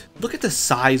wait. Look at the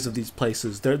size of these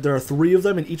places. There are 3 of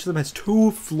them, and each of them has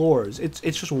 2 floors. It's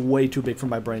just way too big for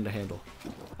my brain to handle.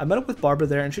 I met up with Barbara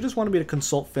there, and she just wanted me to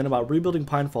consult Finn about rebuilding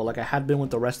Pinefall like I had been with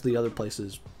the rest of the other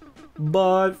places.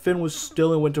 But Finn was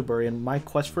still in Winterbury, and my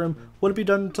quest for him wouldn't be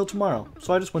done until tomorrow,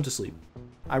 so I just went to sleep.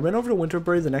 I ran over to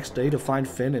Winterbury the next day to find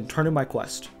Finn and turn in my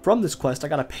quest. From this quest, I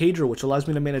got a pager which allows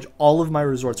me to manage all of my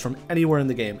resorts from anywhere in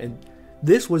the game, and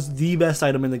This was the best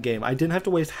item in the game. I didn't have to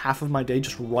waste half of my day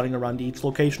just running around to each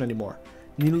location anymore.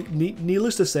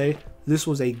 Needless to say, this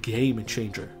was a game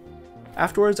changer.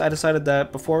 Afterwards, I decided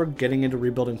that before getting into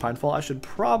rebuilding Pinefall, I should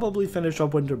probably finish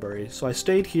up Winterbury, so I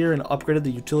stayed here and upgraded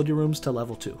the utility rooms to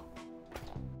level 2.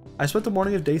 I spent the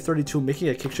morning of day 32 making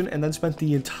a kitchen and then spent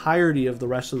the entirety of the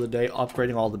rest of the day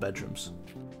upgrading all the bedrooms.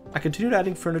 I continued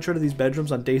adding furniture to these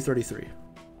bedrooms on day 33.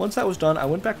 Once that was done, I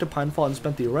went back to Pinefall and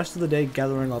spent the rest of the day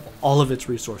gathering up all of its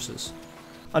resources.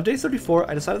 On day 34,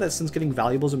 I decided that since getting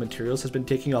valuables and materials has been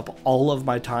taking up all of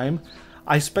my time,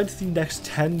 I spent the next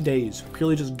 10 days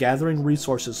purely just gathering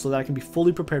resources so that I can be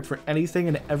fully prepared for anything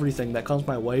and everything that comes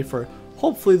my way for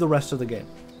hopefully the rest of the game.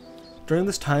 During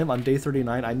this time, on day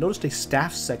 39, I noticed a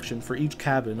staff section for each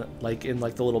cabin, like in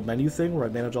the little menu thing where I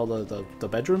manage all the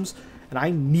bedrooms, and I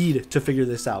need to figure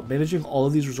this out. Managing all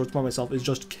of these resorts by myself is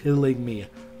just killing me,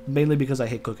 mainly because I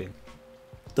hate cooking.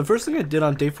 The first thing I did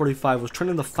on day 45 was turn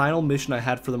in the final mission I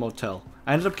had for the motel.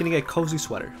 I ended up getting a cozy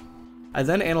sweater. I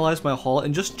then analyzed my haul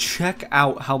and just check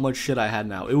out how much shit I had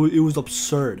now. It was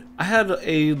absurd. I had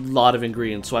a lot of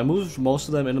ingredients, so I moved most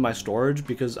of them into my storage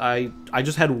because I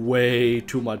just had way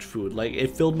too much food. Like,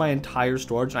 it filled my entire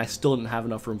storage and I still didn't have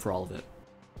enough room for all of it.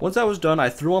 Once that was done, I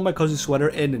threw on my cozy sweater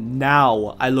and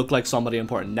now I look like somebody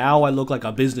important. Now I look like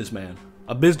a businessman.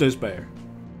 A business bear.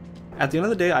 At the end of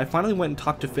the day, I finally went and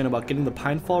talked to Finn about getting the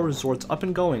Pinefall resorts up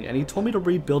and going, and he told me to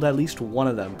rebuild at least one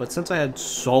of them, but since I had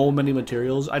so many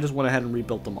materials, I just went ahead and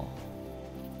rebuilt them all.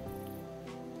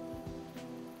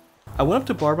 I went up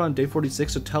to Barbara on day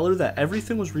 46 to tell her that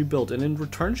everything was rebuilt, and in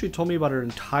return she told me about her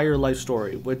entire life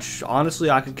story, which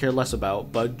honestly I could care less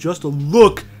about, but just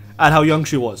look at how young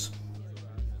she was.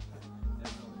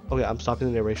 Okay, I'm stopping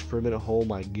the narration for a minute. Oh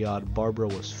my god, Barbara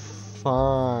was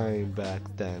fine back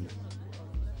then.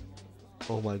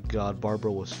 Oh my god,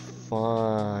 Barbara was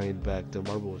fine back then.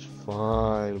 Barbara was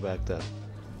fine back then.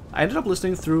 I ended up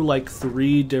listening through like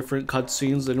 3 different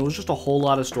cutscenes, and it was just a whole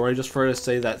lot of story just for her to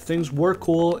say that things were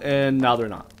cool and now they're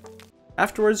not.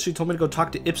 Afterwards, she told me to go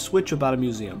talk to Ipswich about a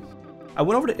museum. I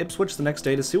went over to Ipswich the next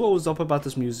day to see what was up about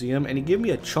this museum, and he gave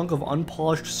me a chunk of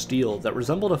unpolished steel that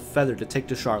resembled a feather to take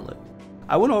to Charlotte.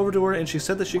 I went over to her and she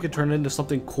said that she could turn it into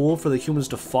something cool for the humans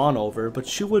to fawn over, but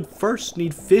she would first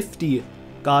need 50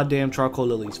 goddamn charcoal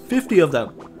lilies. 50 of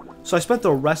them! So I spent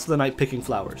the rest of the night picking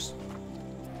flowers.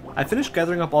 I finished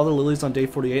gathering up all the lilies on day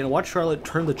 48 and watched Charlotte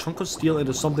turn the chunk of steel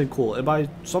into something cool. And by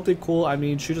something cool, I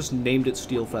mean she just named it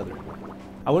Steel Feather.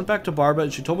 I went back to Barbara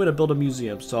and she told me to build a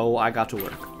museum, so I got to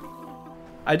work.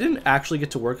 I didn't actually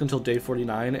get to work until day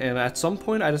 49, and at some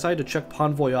point I decided to check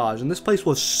Bon Voyage, and this place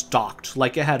was stocked.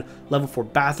 Like, it had level 4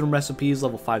 bathroom recipes,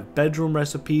 level 5 bedroom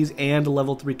recipes, and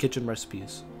level 3 kitchen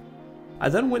recipes. I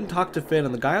then went and talked to Finn,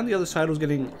 and the guy on the other side was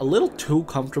getting a little too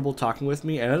comfortable talking with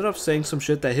me and ended up saying some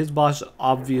shit that his boss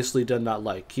obviously did not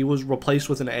like. He was replaced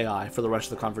with an AI for the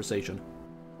rest of the conversation.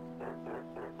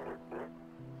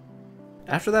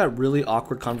 After that really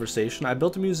awkward conversation, I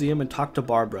built a museum and talked to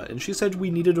Barbara, and she said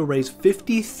we needed to raise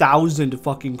 50,000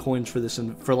 fucking coins for this,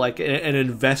 for like an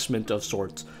investment of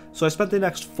sorts. So I spent the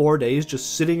next 4 days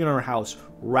just sitting in our house,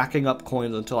 racking up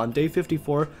coins until on day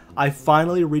 54, I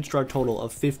finally reached our total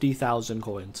of 50,000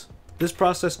 coins. This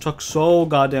process took so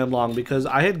goddamn long because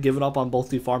I had given up on both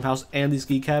the farmhouse and the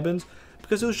ski cabins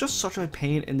because it was just such a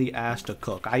pain in the ass to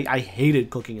cook. I hated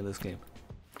cooking in this game.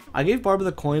 I gave Barbara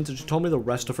the coins and she told me the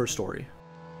rest of her story.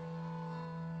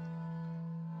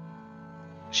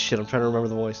 Shit, I'm trying to remember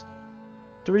the voice.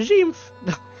 The regime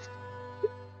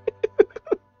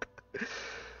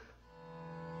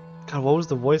God, what was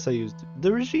the voice I used?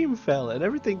 The regime fell and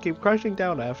everything came crashing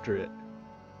down after it.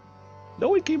 No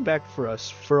one came back for us.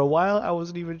 For a while, I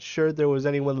wasn't even sure there was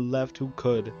anyone left who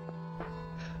could.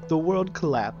 The world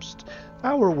collapsed.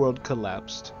 Our world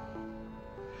collapsed.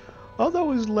 All that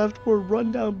was left were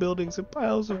rundown buildings and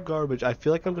piles of garbage. I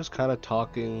feel like I'm just kind of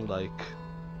talking like...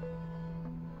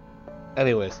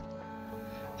 Anyways.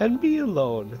 And me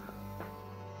alone.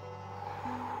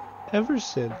 Ever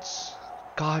since...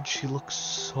 God, she looks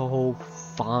so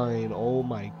fine. Oh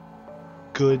my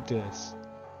goodness.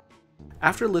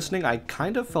 After listening, I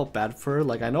kind of felt bad for her.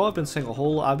 Like, I know I've been talking a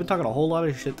whole lot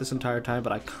of shit this entire time,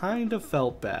 but I kind of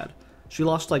felt bad. She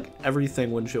lost like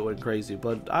everything when shit went crazy,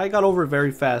 but I got over it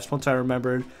very fast once I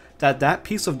remembered that that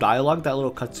piece of dialogue, that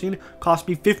little cutscene, cost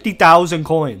me 50,000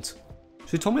 coins.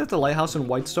 She told me that the lighthouse in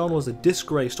Whitestone was a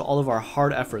disgrace to all of our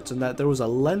hard efforts and that there was a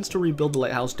lens to rebuild the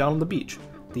lighthouse down on the beach.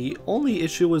 The only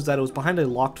issue was that it was behind a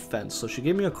locked fence, so she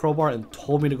gave me a crowbar and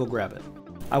told me to go grab it.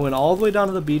 I went all the way down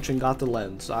to the beach and got the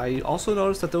lens. I also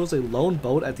noticed that there was a lone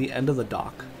boat at the end of the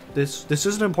dock. This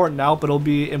isn't important now, but it'll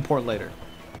be important later.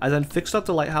 I then fixed up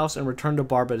the lighthouse and returned to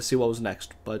Barbara to see what was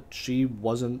next, but she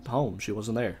wasn't home. She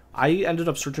wasn't there. I ended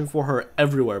up searching for her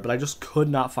everywhere, but I just could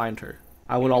not find her.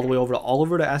 I went all the way over to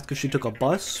Oliver to ask if she took a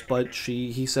bus, but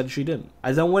he said she didn't.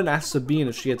 I then went and asked Sabine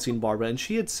if she had seen Barbara, and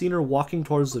she had seen her walking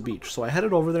towards the beach, so I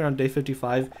headed over there on day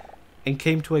 55 and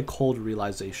came to a cold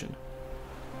realization.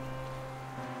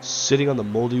 Sitting on the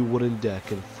moldy wooden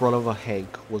deck in front of a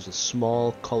Hank was a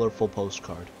small, colorful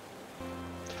postcard.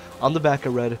 On the back it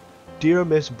read, "Dear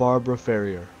Miss Barbara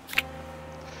Ferrier,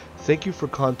 thank you for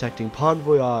contacting Pond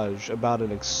Voyage about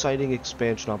an exciting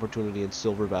expansion opportunity in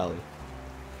Silver Valley.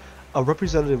 A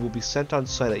representative will be sent on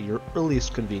site at your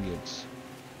earliest convenience.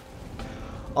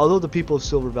 Although the people of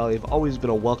Silver Valley have always been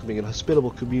a welcoming and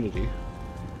hospitable community,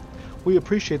 we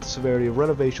appreciate the severity of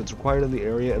renovations required in the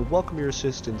area and welcome your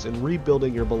assistance in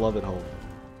rebuilding your beloved home.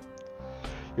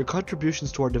 Your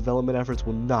contributions to our development efforts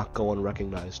will not go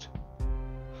unrecognized.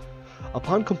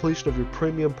 Upon completion of your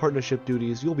premium partnership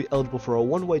duties, you'll be eligible for a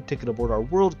one-way ticket aboard our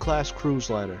world-class cruise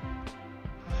liner.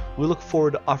 We look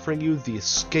forward to offering you the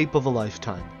escape of a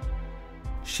lifetime."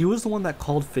 She was the one that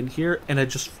called Finn here, and it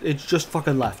just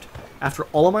fucking left. After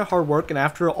all of my hard work and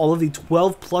after all of the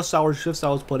 12+ hour shifts I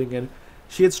was putting in,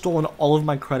 she had stolen all of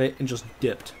my credit and just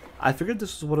dipped. I figured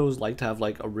this is what it was like to have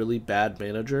like a really bad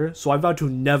manager, so I vowed to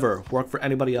never work for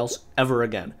anybody else ever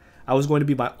again. I was going to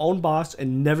be my own boss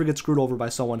and never get screwed over by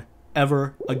someone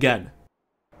ever again.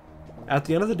 At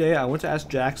the end of the day, I went to ask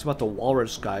Jax about the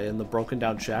walrus guy in the broken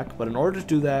down shack, but in order to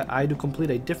do that, I had to complete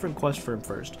a different quest for him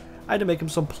first. I had to make him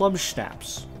some plum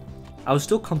schnapps. I was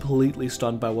still completely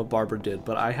stunned by what Barbara did,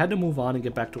 but I had to move on and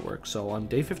get back to work, so on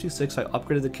day 56 I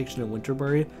upgraded the kitchen in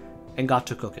Winterbury and got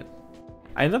to cooking.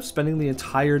 I ended up spending the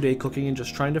entire day cooking and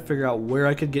just trying to figure out where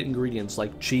I could get ingredients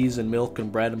like cheese and milk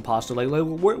and bread and pasta. Like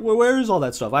where is all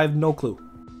that stuff? I have no clue.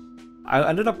 I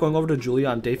ended up going over to Julia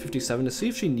on day 57 to see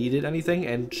if she needed anything,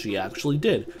 and she actually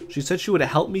did. She said she would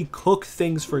help me cook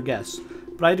things for guests,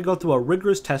 but I had to go through a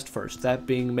rigorous test first, that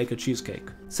being make a cheesecake.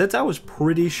 Since I was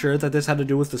pretty sure that this had to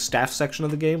do with the staff section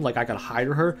of the game, like I could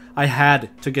hire her, I had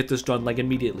to get this done like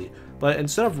immediately. But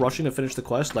instead of rushing to finish the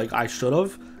quest like I should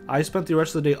have, I spent the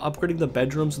rest of the day upgrading the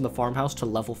bedrooms in the farmhouse to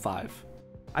level 5.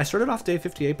 I started off day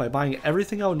 58 by buying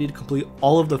everything I would need to complete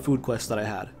all of the food quests that I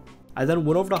had. I then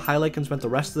went over to High Lake and spent the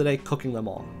rest of the day cooking them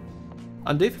all.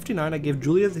 On day 59, I gave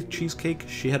Julia the cheesecake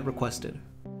she had requested.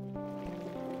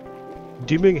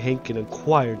 Deeming Hank an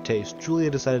acquired taste, Julia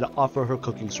decided to offer her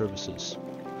cooking services.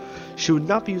 She would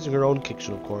not be using her own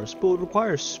kitchen, of course, but would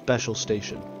require a special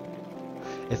station.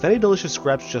 If any delicious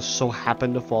scraps just so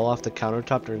happened to fall off the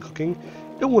countertop during cooking,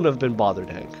 it wouldn't have been bothered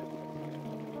Hank.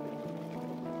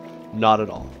 Not at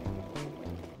all.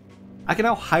 I can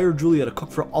now hire Julia to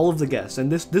cook for all of the guests, and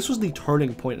this was the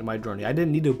turning point in my journey. I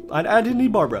didn't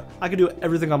need Barbara. I could do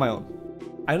everything on my own.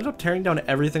 I ended up tearing down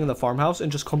everything in the farmhouse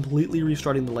and just completely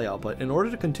restarting the layout, but in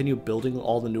order to continue building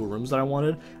all the new rooms that I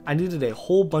wanted, I needed a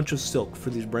whole bunch of silk for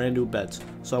these brand new beds.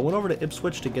 So I went over to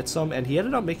Ipswich to get some, and he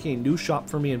ended up making a new shop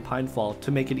for me in Pinefall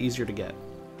to make it easier to get.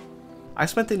 I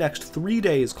spent the next 3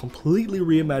 days completely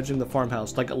reimagining the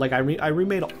farmhouse. I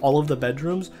remade all of the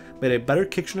bedrooms, made a better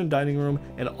kitchen and dining room,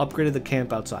 and upgraded the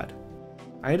camp outside.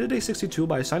 I ended day 62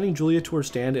 by assigning Julia to her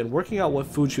stand and working out what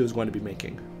food she was going to be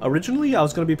making. Originally, I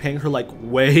was going to be paying her like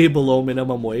way below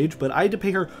minimum wage, but I had to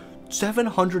pay her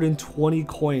 720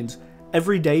 coins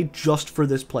every day just for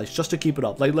this place, just to keep it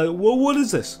up. What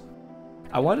is this?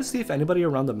 I wanted to see if anybody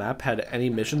around the map had any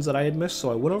missions that I had missed,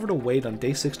 so I went over to Wade on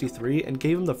day 63 and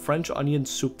gave him the French onion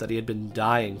soup that he had been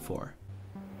dying for.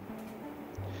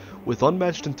 With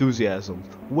unmatched enthusiasm,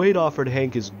 Wade offered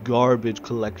Hank his garbage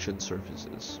collection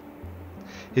services.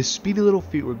 His speedy little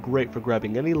feet were great for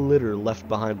grabbing any litter left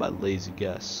behind by lazy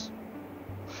guests.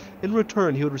 In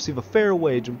return, he would receive a fair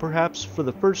wage and perhaps, for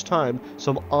the first time,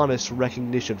 some honest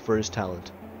recognition for his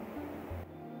talent.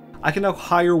 I can now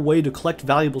hire Wade to collect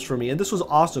valuables for me, and this was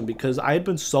awesome because I had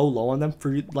been so low on them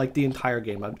for like the entire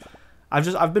game.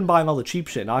 I've been buying all the cheap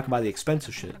shit, now I can buy the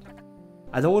expensive shit.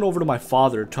 I then went over to my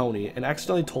father, Tony, and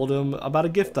accidentally told him about a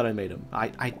gift that I made him.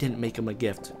 I didn't make him a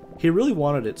gift. He really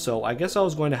wanted it, so I guess I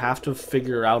was going to have to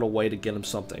figure out a way to get him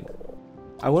something.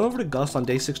 I went over to Gus on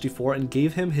day 64 and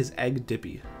gave him his egg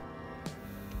dippy.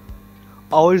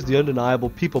 Always the undeniable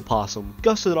people possum,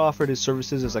 Gus had offered his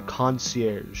services as a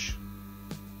concierge.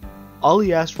 All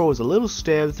he asked for was a little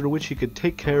stand through which he could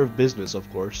take care of business, of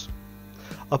course.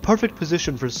 A perfect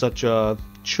position for such a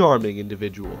charming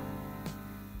individual.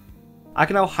 I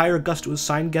can now hire Gus to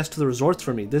assign guests to the resorts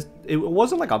for me. It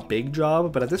wasn't like a big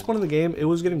job, but at this point in the game, it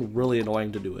was getting really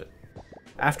annoying to do it.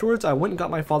 Afterwards, I went and got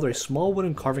my father a small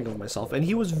wooden carving of myself, and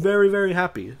he was very, very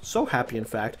happy. So happy, in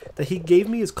fact, that he gave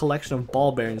me his collection of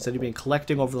ball bearings that he'd been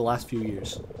collecting over the last few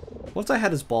years. Once I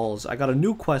had his balls, I got a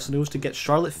new quest, and it was to get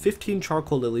Charlotte 15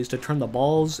 charcoal lilies to turn the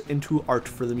balls into art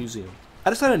for the museum.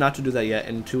 I decided not to do that yet,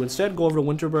 and to instead go over to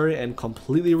Winterbury and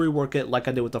completely rework it like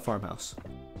I did with the farmhouse.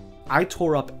 I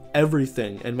tore up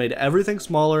everything and made everything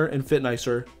smaller and fit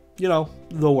nicer. You know,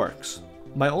 the works.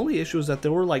 My only issue is that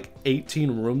there were like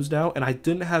 18 rooms now, and I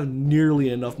didn't have nearly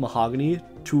enough mahogany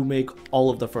to make all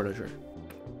of the furniture.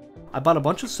 I bought a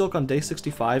bunch of silk on day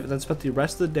 65 and then spent the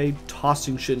rest of the day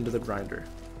tossing shit into the grinder.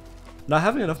 Not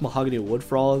having enough mahogany wood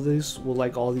for all of these,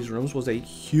 all these rooms, was a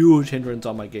huge hindrance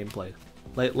on my gameplay.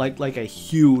 Like a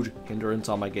huge hindrance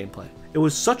on my gameplay. It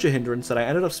was such a hindrance that I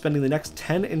ended up spending the next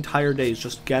 10 entire days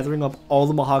just gathering up all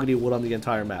the mahogany wood on the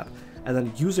entire map, and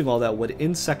then using all that wood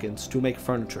in seconds to make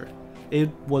furniture. It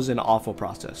was an awful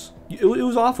process. It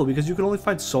was awful because you could only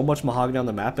find so much mahogany on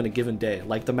the map in a given day.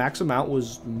 Like, the max amount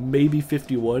was maybe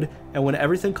 50 wood, and when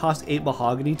everything costs 8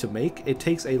 mahogany to make, it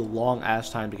takes a long ass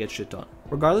time to get shit done.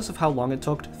 Regardless of how long it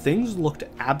took, things looked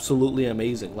absolutely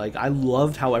amazing. Like, I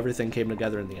loved how everything came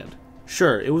together in the end.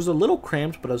 Sure, it was a little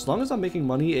cramped, but as long as I'm making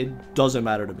money, it doesn't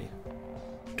matter to me.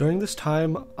 During this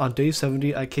time, on day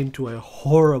 70, I came to a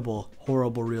horrible,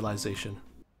 horrible realization.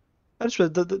 I just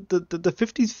read the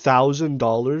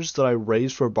 $50,000 that I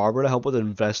raised for Barbara to help with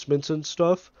investments and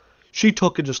stuff, she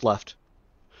took and just left.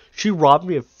 She robbed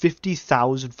me of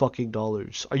 $50,000 fucking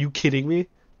dollars. Are you kidding me?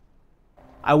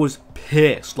 I was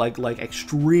pissed, like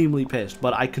extremely pissed,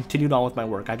 but I continued on with my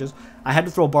work. I had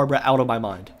to throw Barbara out of my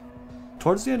mind.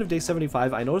 Towards the end of day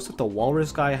 75, I noticed that the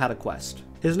walrus guy had a quest.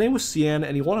 His name was Cian,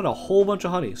 and he wanted a whole bunch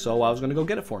of honey, so I was gonna go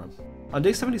get it for him. On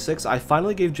day 76, I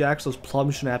finally gave Jax those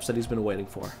plum schnapps that he's been waiting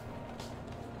for.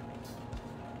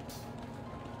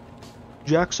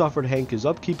 Jax offered Hank his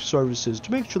upkeep services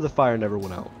to make sure the fire never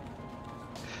went out.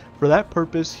 For that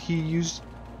purpose, he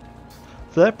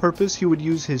would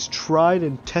use his tried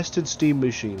and tested steam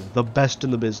machine, the best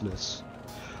in the business.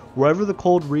 Wherever the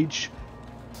cold reached,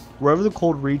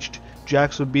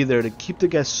 Jax would be there to keep the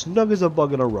guests snug as a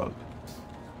bug in a rug.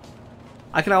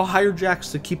 I can now hire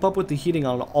Jax to keep up with the heating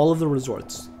on all of the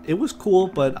resorts. It was cool,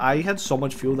 but I had so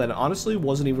much fuel that it honestly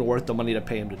wasn't even worth the money to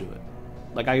pay him to do it.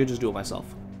 Like, I could just do it myself.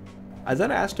 I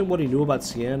then asked him what he knew about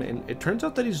Cian, and it turns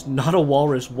out that he's not a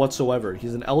walrus whatsoever.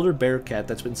 He's an elder bear cat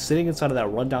that's been sitting inside of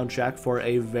that rundown shack for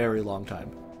a very long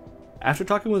time. After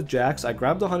talking with Jax, I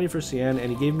grabbed the honey for Cian,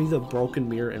 and he gave me the broken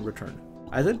mirror in return.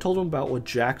 I then told him about what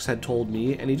Jax had told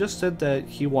me, and he just said that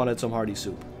he wanted some hearty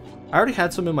soup. I already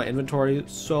had some in my inventory,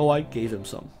 so I gave him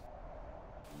some.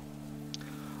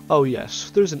 Oh yes,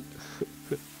 there isn't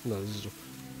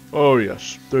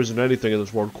anything in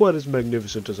this world quite as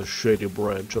magnificent as a shady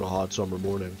branch on a hot summer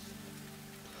morning.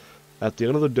 At the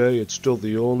end of the day, it's still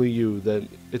only you that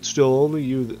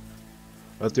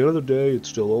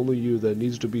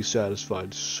needs to be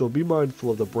satisfied, so be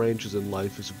mindful of the branches in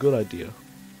life is a good idea.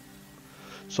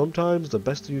 Sometimes the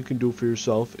best thing you can do for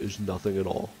yourself is nothing at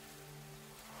all.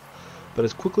 But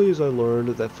as quickly as I learned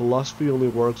that philosophy only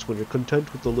works when you're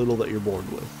content with the little that you're born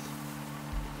with.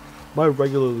 My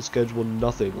regularly scheduled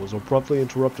nothing was abruptly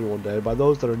interrupted one day by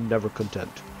those that are never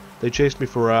content. They chased me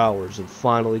for hours and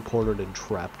finally cornered and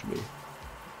trapped me.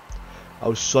 I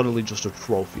was suddenly just a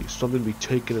trophy, something to be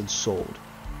taken and sold.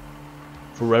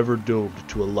 Forever doomed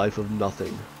to a life of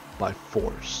nothing by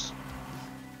force.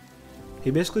 He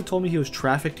basically told me he was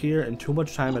trafficked here and too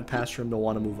much time had passed for him to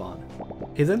want to move on.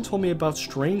 He then told me about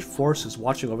strange forces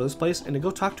watching over this place and to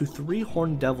go talk to 3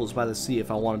 horned devils by the sea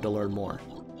if I wanted to learn more.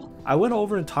 I went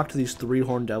over and talked to these 3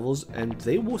 horned devils, and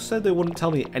they said they wouldn't tell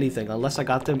me anything unless I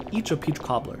got them each a peach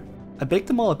cobbler. I baked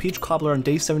them all a peach cobbler on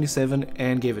day 77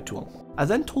 and gave it to them. I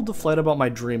then told the flight about my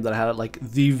dream that I had at like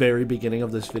the very beginning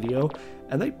of this video,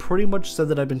 and they pretty much said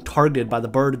that I'd been targeted by the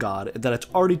bird god, that it's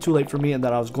already too late for me, and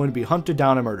that I was going to be hunted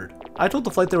down and murdered. I told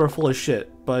the flight they were full of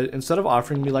shit, but instead of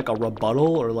offering me like a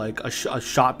rebuttal or like a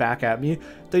shot back at me,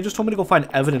 they just told me to go find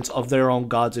evidence of their own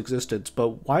god's existence.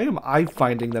 But why am I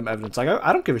finding them evidence? Like,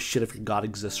 I don't give a shit if your god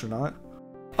exists or not.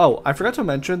 Oh, I forgot to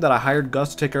mention that I hired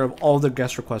Gus to take care of all the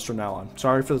guest requests from now on.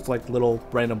 Sorry for this like little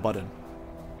random button.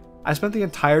 I spent the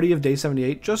entirety of day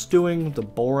 78 just doing the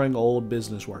boring old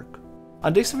business work.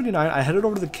 On day 79, I headed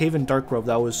over to the cave in Darkgrove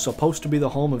that was supposed to be the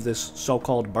home of this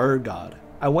so-called bird god.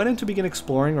 I went in to begin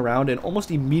exploring around, and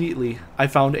almost immediately I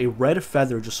found a red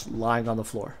feather just lying on the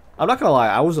floor. I'm not gonna lie,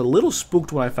 I was a little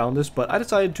spooked when I found this, but I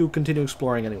decided to continue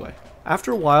exploring anyway.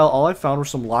 After a while, all I found were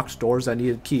some locked doors that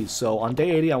needed keys, so on day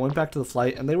 80 I went back to the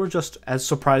flight, and they were just as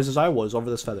surprised as I was over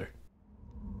this feather.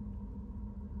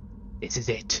 This is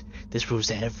it. This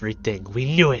proves everything.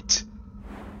 We knew it.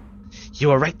 You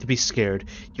were right to be scared.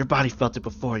 Your body felt it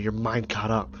before your mind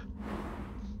caught up.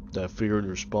 That fear in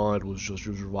your spine was just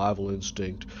your survival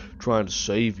instinct, trying to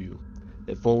save you.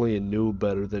 If only it knew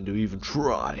better than to even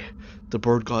try. The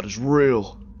bird god is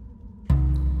real.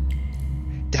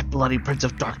 That bloody prince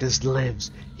of darkness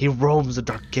lives. He roams the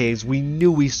dark caves. We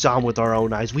knew we saw him with our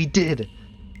own eyes. We did.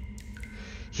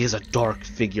 He is a dark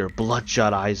figure,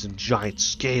 bloodshot eyes and giant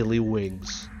scaly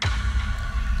wings.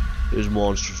 His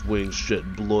monstrous wings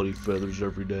shed bloody feathers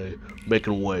every day,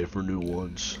 making way for new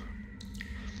ones.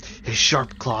 His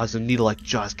sharp claws and needle-like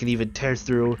jaws can even tear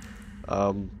through,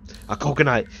 a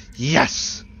coconut.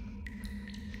 Yes!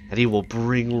 And he will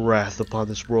bring wrath upon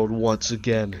this world once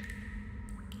again.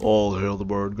 All hail the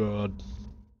bird god.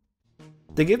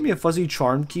 They gave me a fuzzy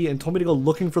charm key and told me to go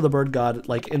looking for the bird god,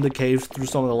 like in the cave through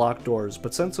some of the locked doors,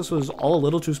 but since this was all a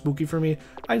little too spooky for me,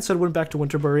 I instead went back to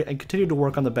Winterbury and continued to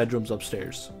work on the bedrooms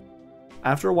upstairs.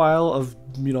 After a while of,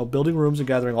 building rooms and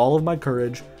gathering all of my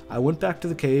courage, I went back to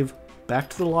the cave, back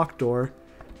to the locked door,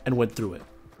 and went through it.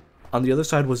 On the other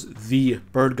side was the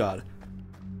bird god.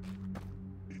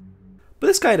 But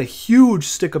this guy had a huge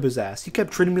stick up his ass. He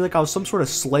kept treating me like I was some sort of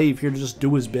slave here to just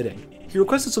do his bidding. He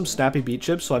requested some snappy beet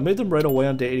chips, so I made them right away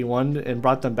on day 81 and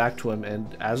brought them back to him,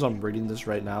 and as I'm reading this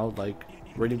right now,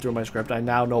 reading through my script, I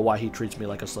now know why he treats me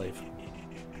like a slave.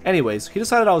 Anyways, he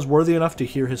decided I was worthy enough to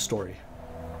hear his story.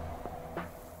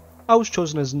 I was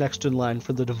chosen as next in line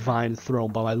for the divine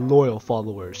throne by my loyal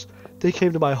followers. They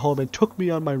came to my home and took me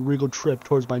on my regal trip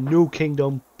towards my new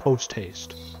kingdom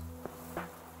post-haste.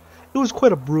 It was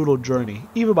quite a brutal journey,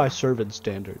 even by servant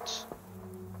standards.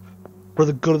 For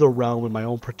the good of the realm and my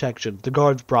own protection, the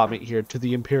guards brought me here to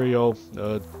the Imperial,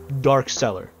 Dark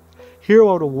Cellar. Here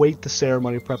I would await the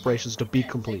ceremony preparations to be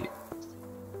complete.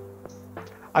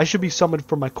 I should be summoned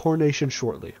for my coronation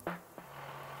shortly.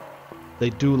 They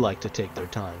do like to take their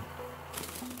time.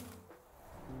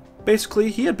 Basically,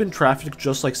 he had been trafficked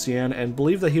just like Cian and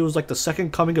believed that he was like the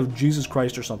second coming of Jesus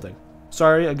Christ or something.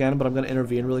 Sorry again, but I'm going to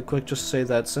intervene really quick just to say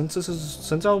that since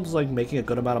I was making a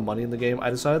good amount of money in the game, I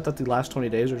decided that the last 20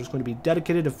 days are just going to be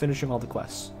dedicated to finishing all the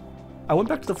quests. I went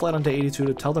back to the flat on day 82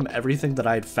 to tell them everything that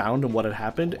I had found and what had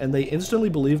happened, and they instantly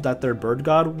believed that their bird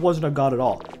god wasn't a god at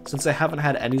all, since they haven't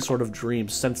had any sort of dream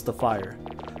since the fire.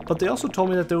 But they also told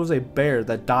me that there was a bear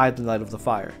that died the night of the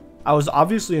fire. I was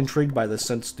obviously intrigued by this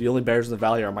since the only bears in the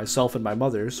valley are myself and my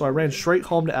mother, so I ran straight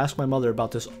home to ask my mother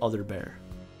about this other bear.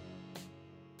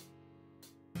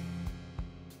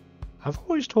 I've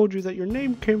always told you that your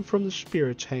name came from the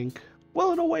spirits, Hank.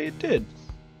 Well, in a way it did.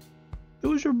 It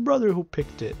was your brother who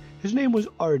picked it. His name was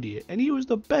Artie, and he was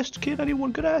the best kid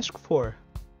anyone could ask for.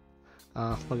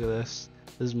 Look at this.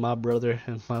 This is my brother,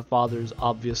 and my father is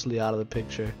obviously out of the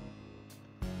picture.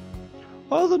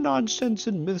 All the nonsense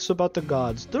and myths about the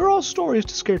gods, they're all stories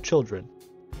to scare children.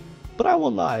 But I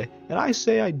won't lie, and I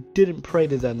say I didn't pray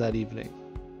to them that evening.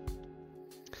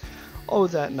 Oh,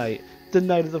 that night, the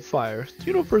night of the fire, the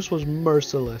universe was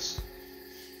merciless.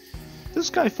 The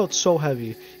sky felt so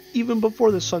heavy, even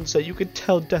before the sunset you could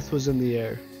tell death was in the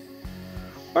air.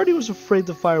 Artie was afraid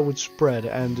the fire would spread,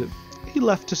 and he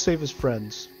left to save his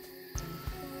friends.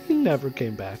 He never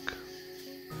came back.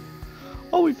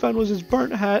 All we found was his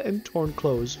burnt hat and torn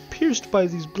clothes, pierced by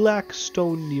these black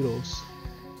stone needles.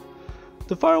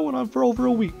 The fire went on for over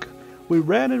a week. We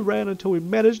ran and ran until we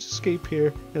managed to escape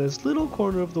here in this little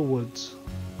corner of the woods.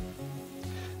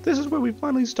 This is where we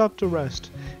finally stopped to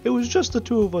rest. It was just the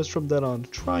two of us from then on,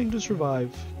 trying to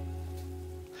survive.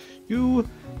 You,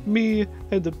 me,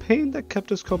 and the pain that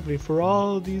kept us company for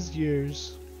all these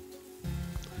years.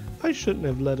 I shouldn't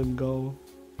have let him go.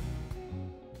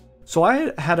 So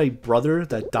I had a brother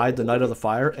that died the night of the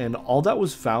fire, and all that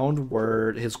was found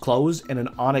were his clothes and an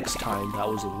onyx tine that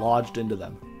was lodged into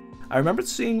them. I remember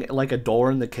seeing like a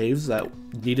door in the caves that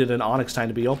needed an onyx tine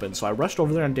to be opened, so I rushed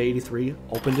over there on day 83,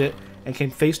 opened it, and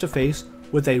came face to face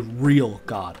with a real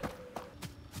god.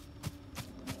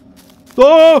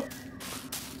 Oh!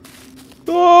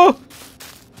 Oh!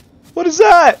 What is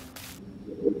that?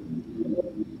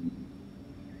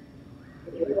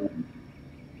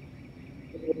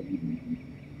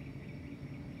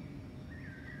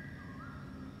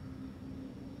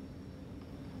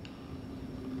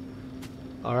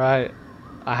 Alright,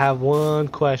 I have one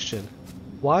question.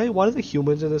 Why do the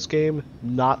humans in this game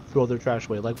not throw their trash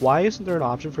away? Like, why isn't there an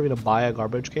option for me to buy a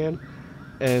garbage can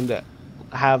and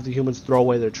have the humans throw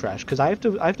away their trash? Because I have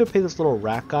to pay this little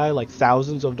rat guy like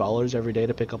thousands of dollars every day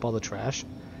to pick up all the trash,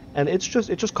 and it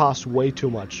just costs way too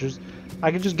much.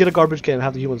 I can just get a garbage can and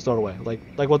have the humans throw it away.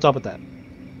 Like what's up with that?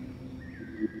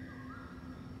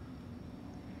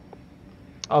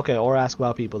 Okay, or ask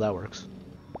about people. That works.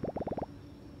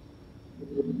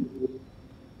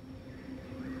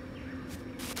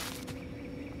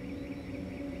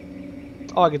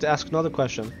 Oh, I get to ask another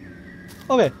question.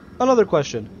 Okay, another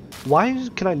question. Why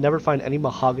can I never find any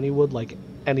mahogany wood like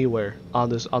anywhere on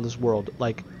this world,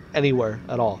 like anywhere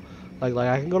at all? Like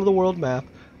I can go to the world map,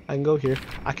 I can go here,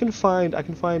 I can find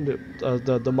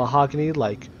the mahogany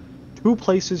like 2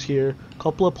 places here,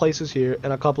 couple of places here,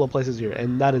 and a couple of places here,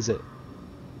 and that is it.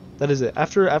 That is it.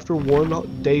 After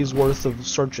 1 day's worth of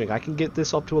searching, I can get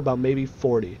this up to about maybe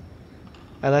 40.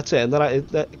 And that's it. And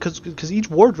then because each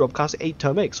wardrobe costs 8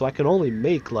 to make, so I can only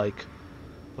make like,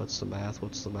 what's the math?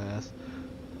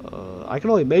 I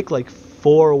can only make like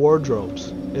 4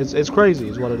 wardrobes. It's crazy,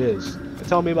 is what it is.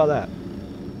 Tell me about that.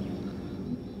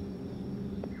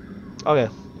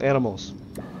 Okay, animals.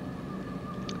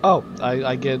 Oh,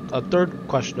 I get a third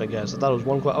question, I guess. I thought it was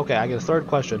 1 question. Okay, I get a third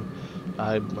question.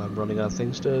 I'm running out of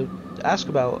things to ask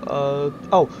about.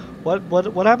 Oh, what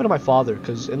happened to my father?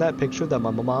 Because in that picture that my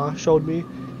mama showed me,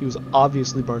 he was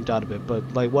obviously burnt out of it.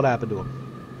 But like, what happened to him?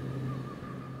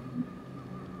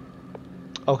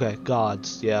 Okay,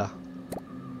 gods, yeah.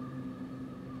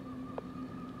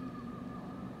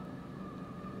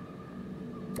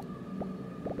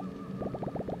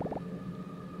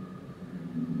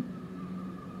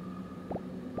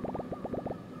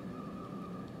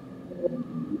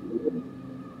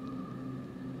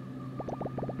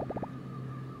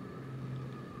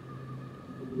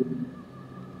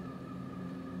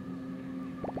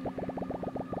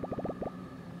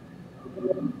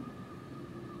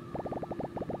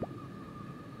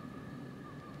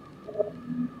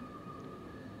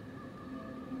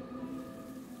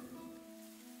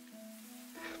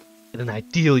 In an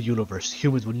ideal universe,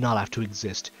 humans would not have to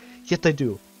exist, yet they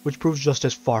do, which proves just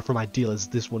as far from ideal as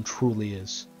this one truly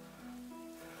is.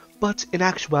 But in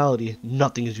actuality,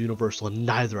 nothing is universal and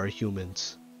neither are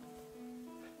humans.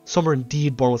 Some are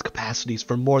indeed born with capacities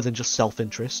for more than just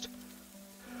self-interest.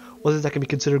 Whether that can be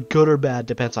considered good or bad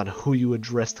depends on who you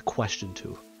address the question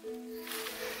to.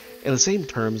 In the same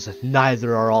terms,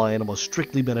 neither are all animals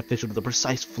strictly beneficial to the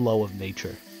precise flow of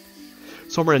nature.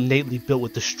 Some are innately built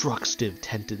with destructive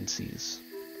tendencies.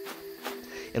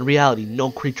 In reality, no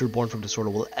creature born from disorder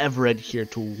will ever adhere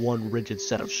to one rigid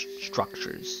set of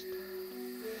structures.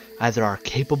 Either are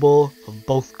capable of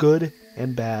both good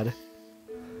and bad,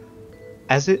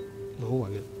 as it... Oh my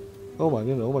god,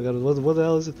 what the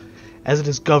hell is it? As it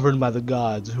is governed by the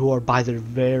gods, who are by their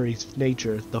very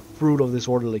nature the fruit of this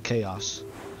orderly chaos.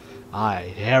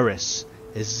 I, Eris,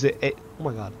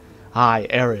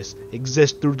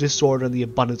 exist through disorder and the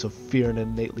abundance of fear and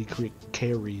innately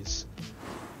carries.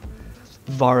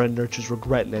 Vara nurtures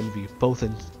regret and envy, both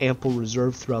in ample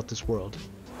reserve throughout this world.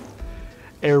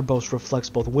 Erebos reflects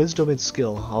both wisdom and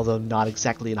skill, although not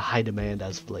exactly in high demand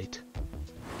as of late.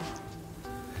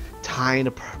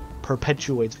 Time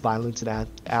perpetuates violence and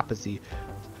apathy.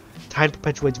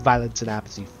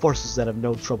 Forces that have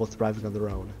no trouble thriving on their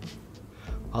own,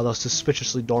 although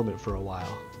suspiciously dormant for a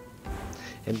while.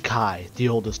 And Kai, the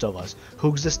oldest of us, who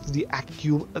exists through the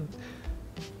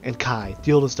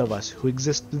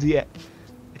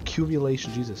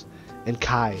accumulation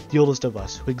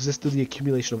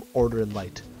of order and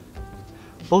light,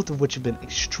 both of which have been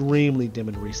extremely dim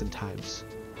in recent times.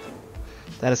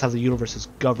 That is how the universe is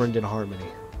governed in harmony.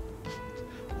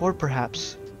 Or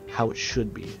perhaps, how it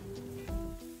should be.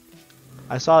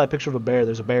 I saw that picture of a bear.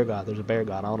 There's a bear god. I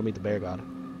want to meet the bear god.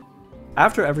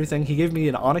 After everything, he gave me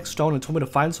an onyx stone and told me to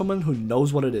find someone who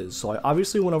knows what it is, so I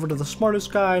obviously went over to the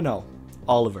smartest guy I know,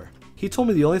 Oliver. He told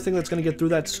me the only thing that's going to get through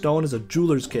that stone is a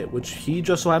jeweler's kit, which he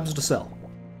just so happens to sell.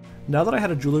 Now that I had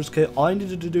a jeweler's kit, all I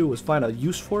needed to do was find a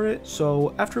use for it,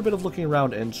 so after a bit of looking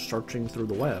around and searching through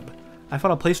the web, I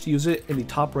found a place to use it in the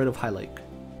top right of High Lake.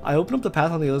 I opened up the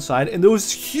path on the other side, and there was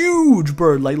this huge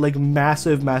bird, like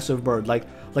massive bird, like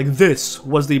this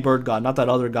was the bird god, not that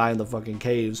other guy in the fucking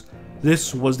caves.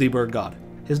 This was the bird god.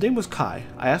 His name was Kai.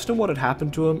 I asked him what had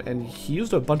happened to him, and he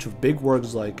used a bunch of big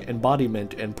words like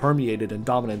embodiment and permeated and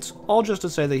dominance, all just to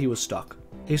say that he was stuck.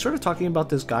 He started talking about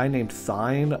this guy named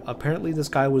Thine. Apparently this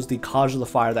guy was the cause of the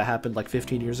fire that happened like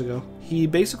 15 years ago. He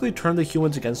basically turned the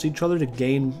humans against each other to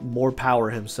gain more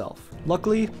power himself.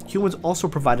 Luckily, humans also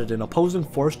provided an opposing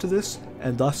force to this,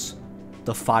 and thus,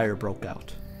 the fire broke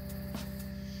out.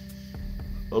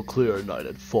 A clear night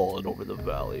had fallen over the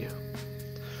valley.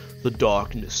 The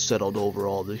darkness settled over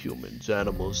all the humans,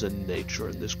 animals, and nature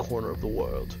in this corner of the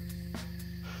world.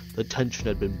 The tension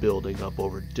had been building up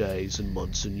over days and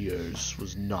months and years,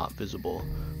 was not visible,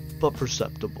 but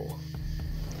perceptible.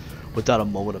 Without a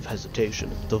moment of hesitation,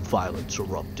 the violence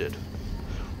erupted.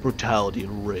 Brutality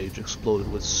and rage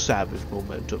exploded with savage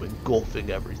momentum, engulfing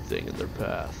everything in their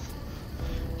path.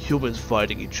 Humans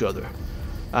fighting each other,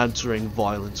 answering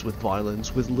violence with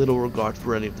little regard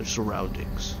for any of their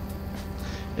surroundings.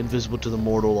 Invisible to the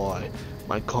mortal eye,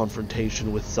 my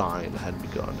confrontation with Thine had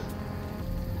begun.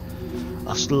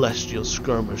 A celestial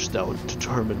skirmish that would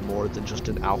determine more than just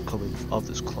an outcome of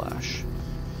this clash.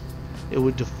 It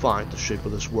would define the shape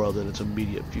of this world and its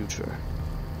immediate future.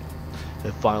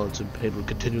 If violence and pain would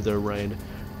continue their reign,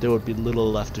 there would be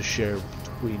little left to share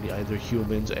between either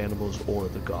humans, animals, or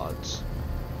the gods.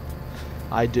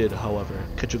 I did, however,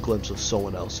 catch a glimpse of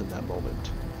someone else in that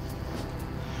moment.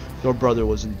 Your brother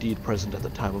was indeed present at the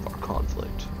time of our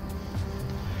conflict.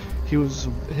 His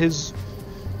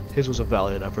was a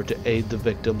valiant effort to aid the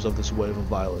victims of this wave of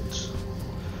violence,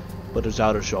 but his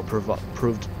outer shell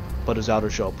proved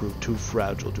too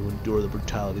fragile to endure the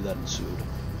brutality that ensued.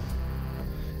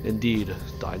 Indeed,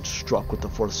 Thine struck with a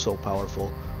force so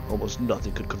powerful, almost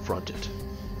nothing could confront it.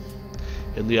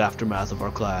 In the aftermath of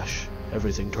our clash,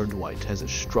 everything turned white as if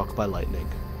struck by lightning.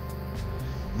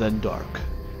 Then dark,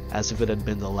 as if it had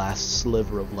been the last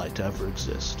sliver of light to ever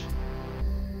exist.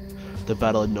 The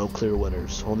battle had no clear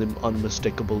winners, only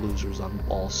unmistakable losers on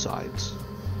all sides.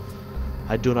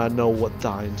 I do not know what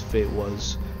Thine's fate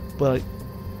was, but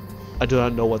I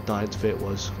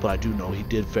do know he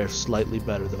did fare slightly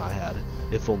better than I had,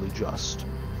 if only just.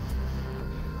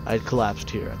 I had collapsed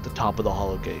here at the top of the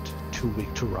hollow gate, too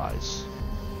weak to rise.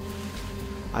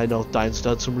 I know Thine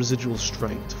still had some residual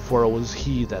strength, for it was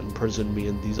he that imprisoned me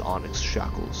in these onyx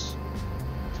shackles.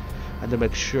 And to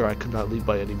make sure I could not leave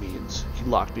by any means, he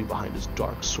locked me behind his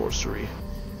dark sorcery,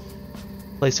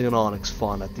 placing an onyx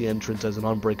fawn at the entrance as an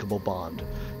unbreakable bond,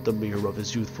 the mirror of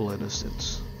his youthful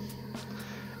innocence.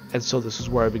 And so this is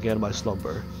where I began my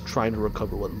slumber, trying to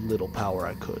recover what little power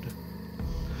I could,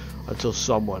 until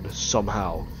someone,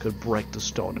 somehow, could break the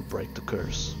stone and break the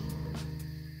curse.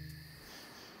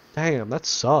 Damn, that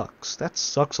sucks. That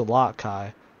sucks a lot,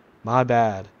 Kai. My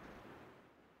bad.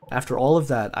 After all of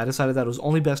that, I decided that it was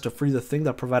only best to free the thing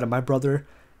that provided my brother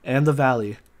and the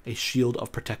valley a shield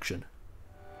of protection.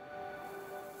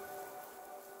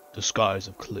 The skies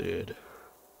have cleared.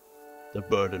 The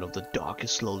burden of the dark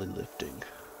is slowly lifting.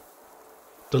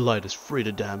 The light is free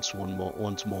to dance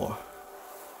once more.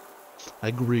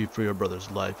 I grieve for your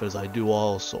brother's life as I do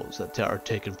all souls that are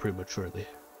taken prematurely.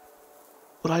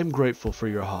 But I am grateful for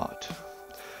your heart,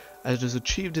 as it has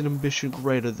achieved an ambition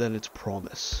greater than its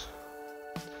promise.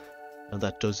 And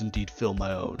that does indeed fill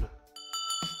my own,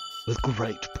 with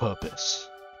great purpose.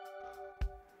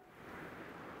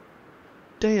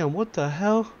 Damn, what the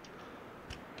hell?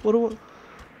 What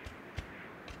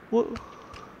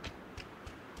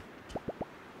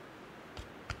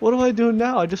do I do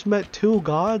now? I just met two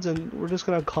gods and we're just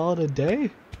gonna call it a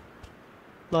day?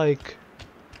 Like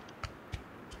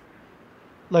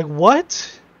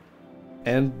what?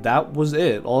 And that was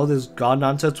it. All of this god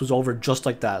nonsense was over just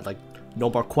like that. Like, no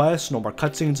more quests, no more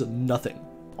cutscenes, nothing.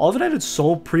 All of it ended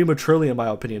so prematurely in my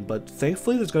opinion, but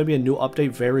thankfully there's going to be a new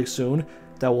update very soon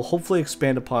that will hopefully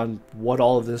expand upon what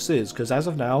all of this is, because as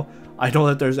of now, I know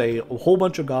that there's a whole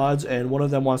bunch of gods and one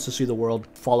of them wants to see the world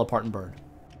fall apart and burn.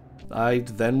 I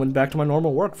then went back to my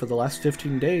normal work for the last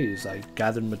 15 days. I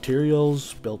gathered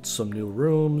materials, built some new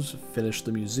rooms, finished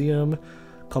the museum,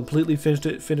 completely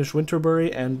finished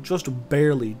Winterbury, and just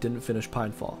barely didn't finish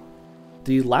Pinefall.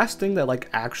 The last thing that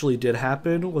actually did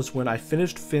happen was when I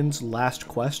finished Finn's last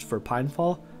quest for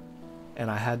Pinefall,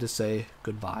 and I had to say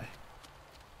goodbye.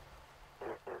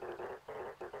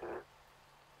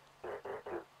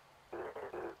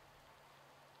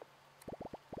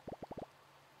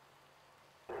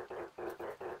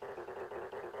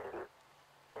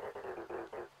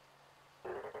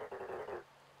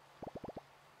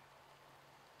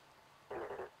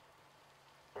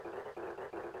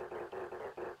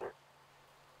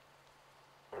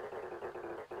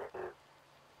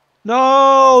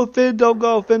 No! Finn, don't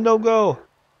go! Finn, don't go!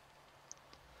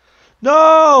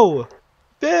 No!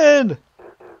 Finn!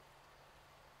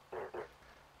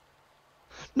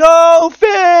 No,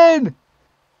 Finn!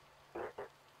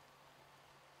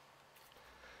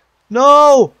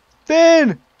 No!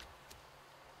 Finn!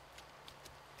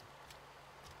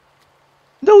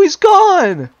 No, he's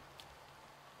gone!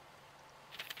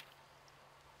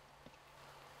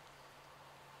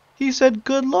 He said,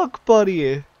 good luck,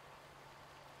 buddy.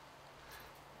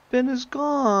 Finn is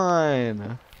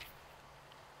gone.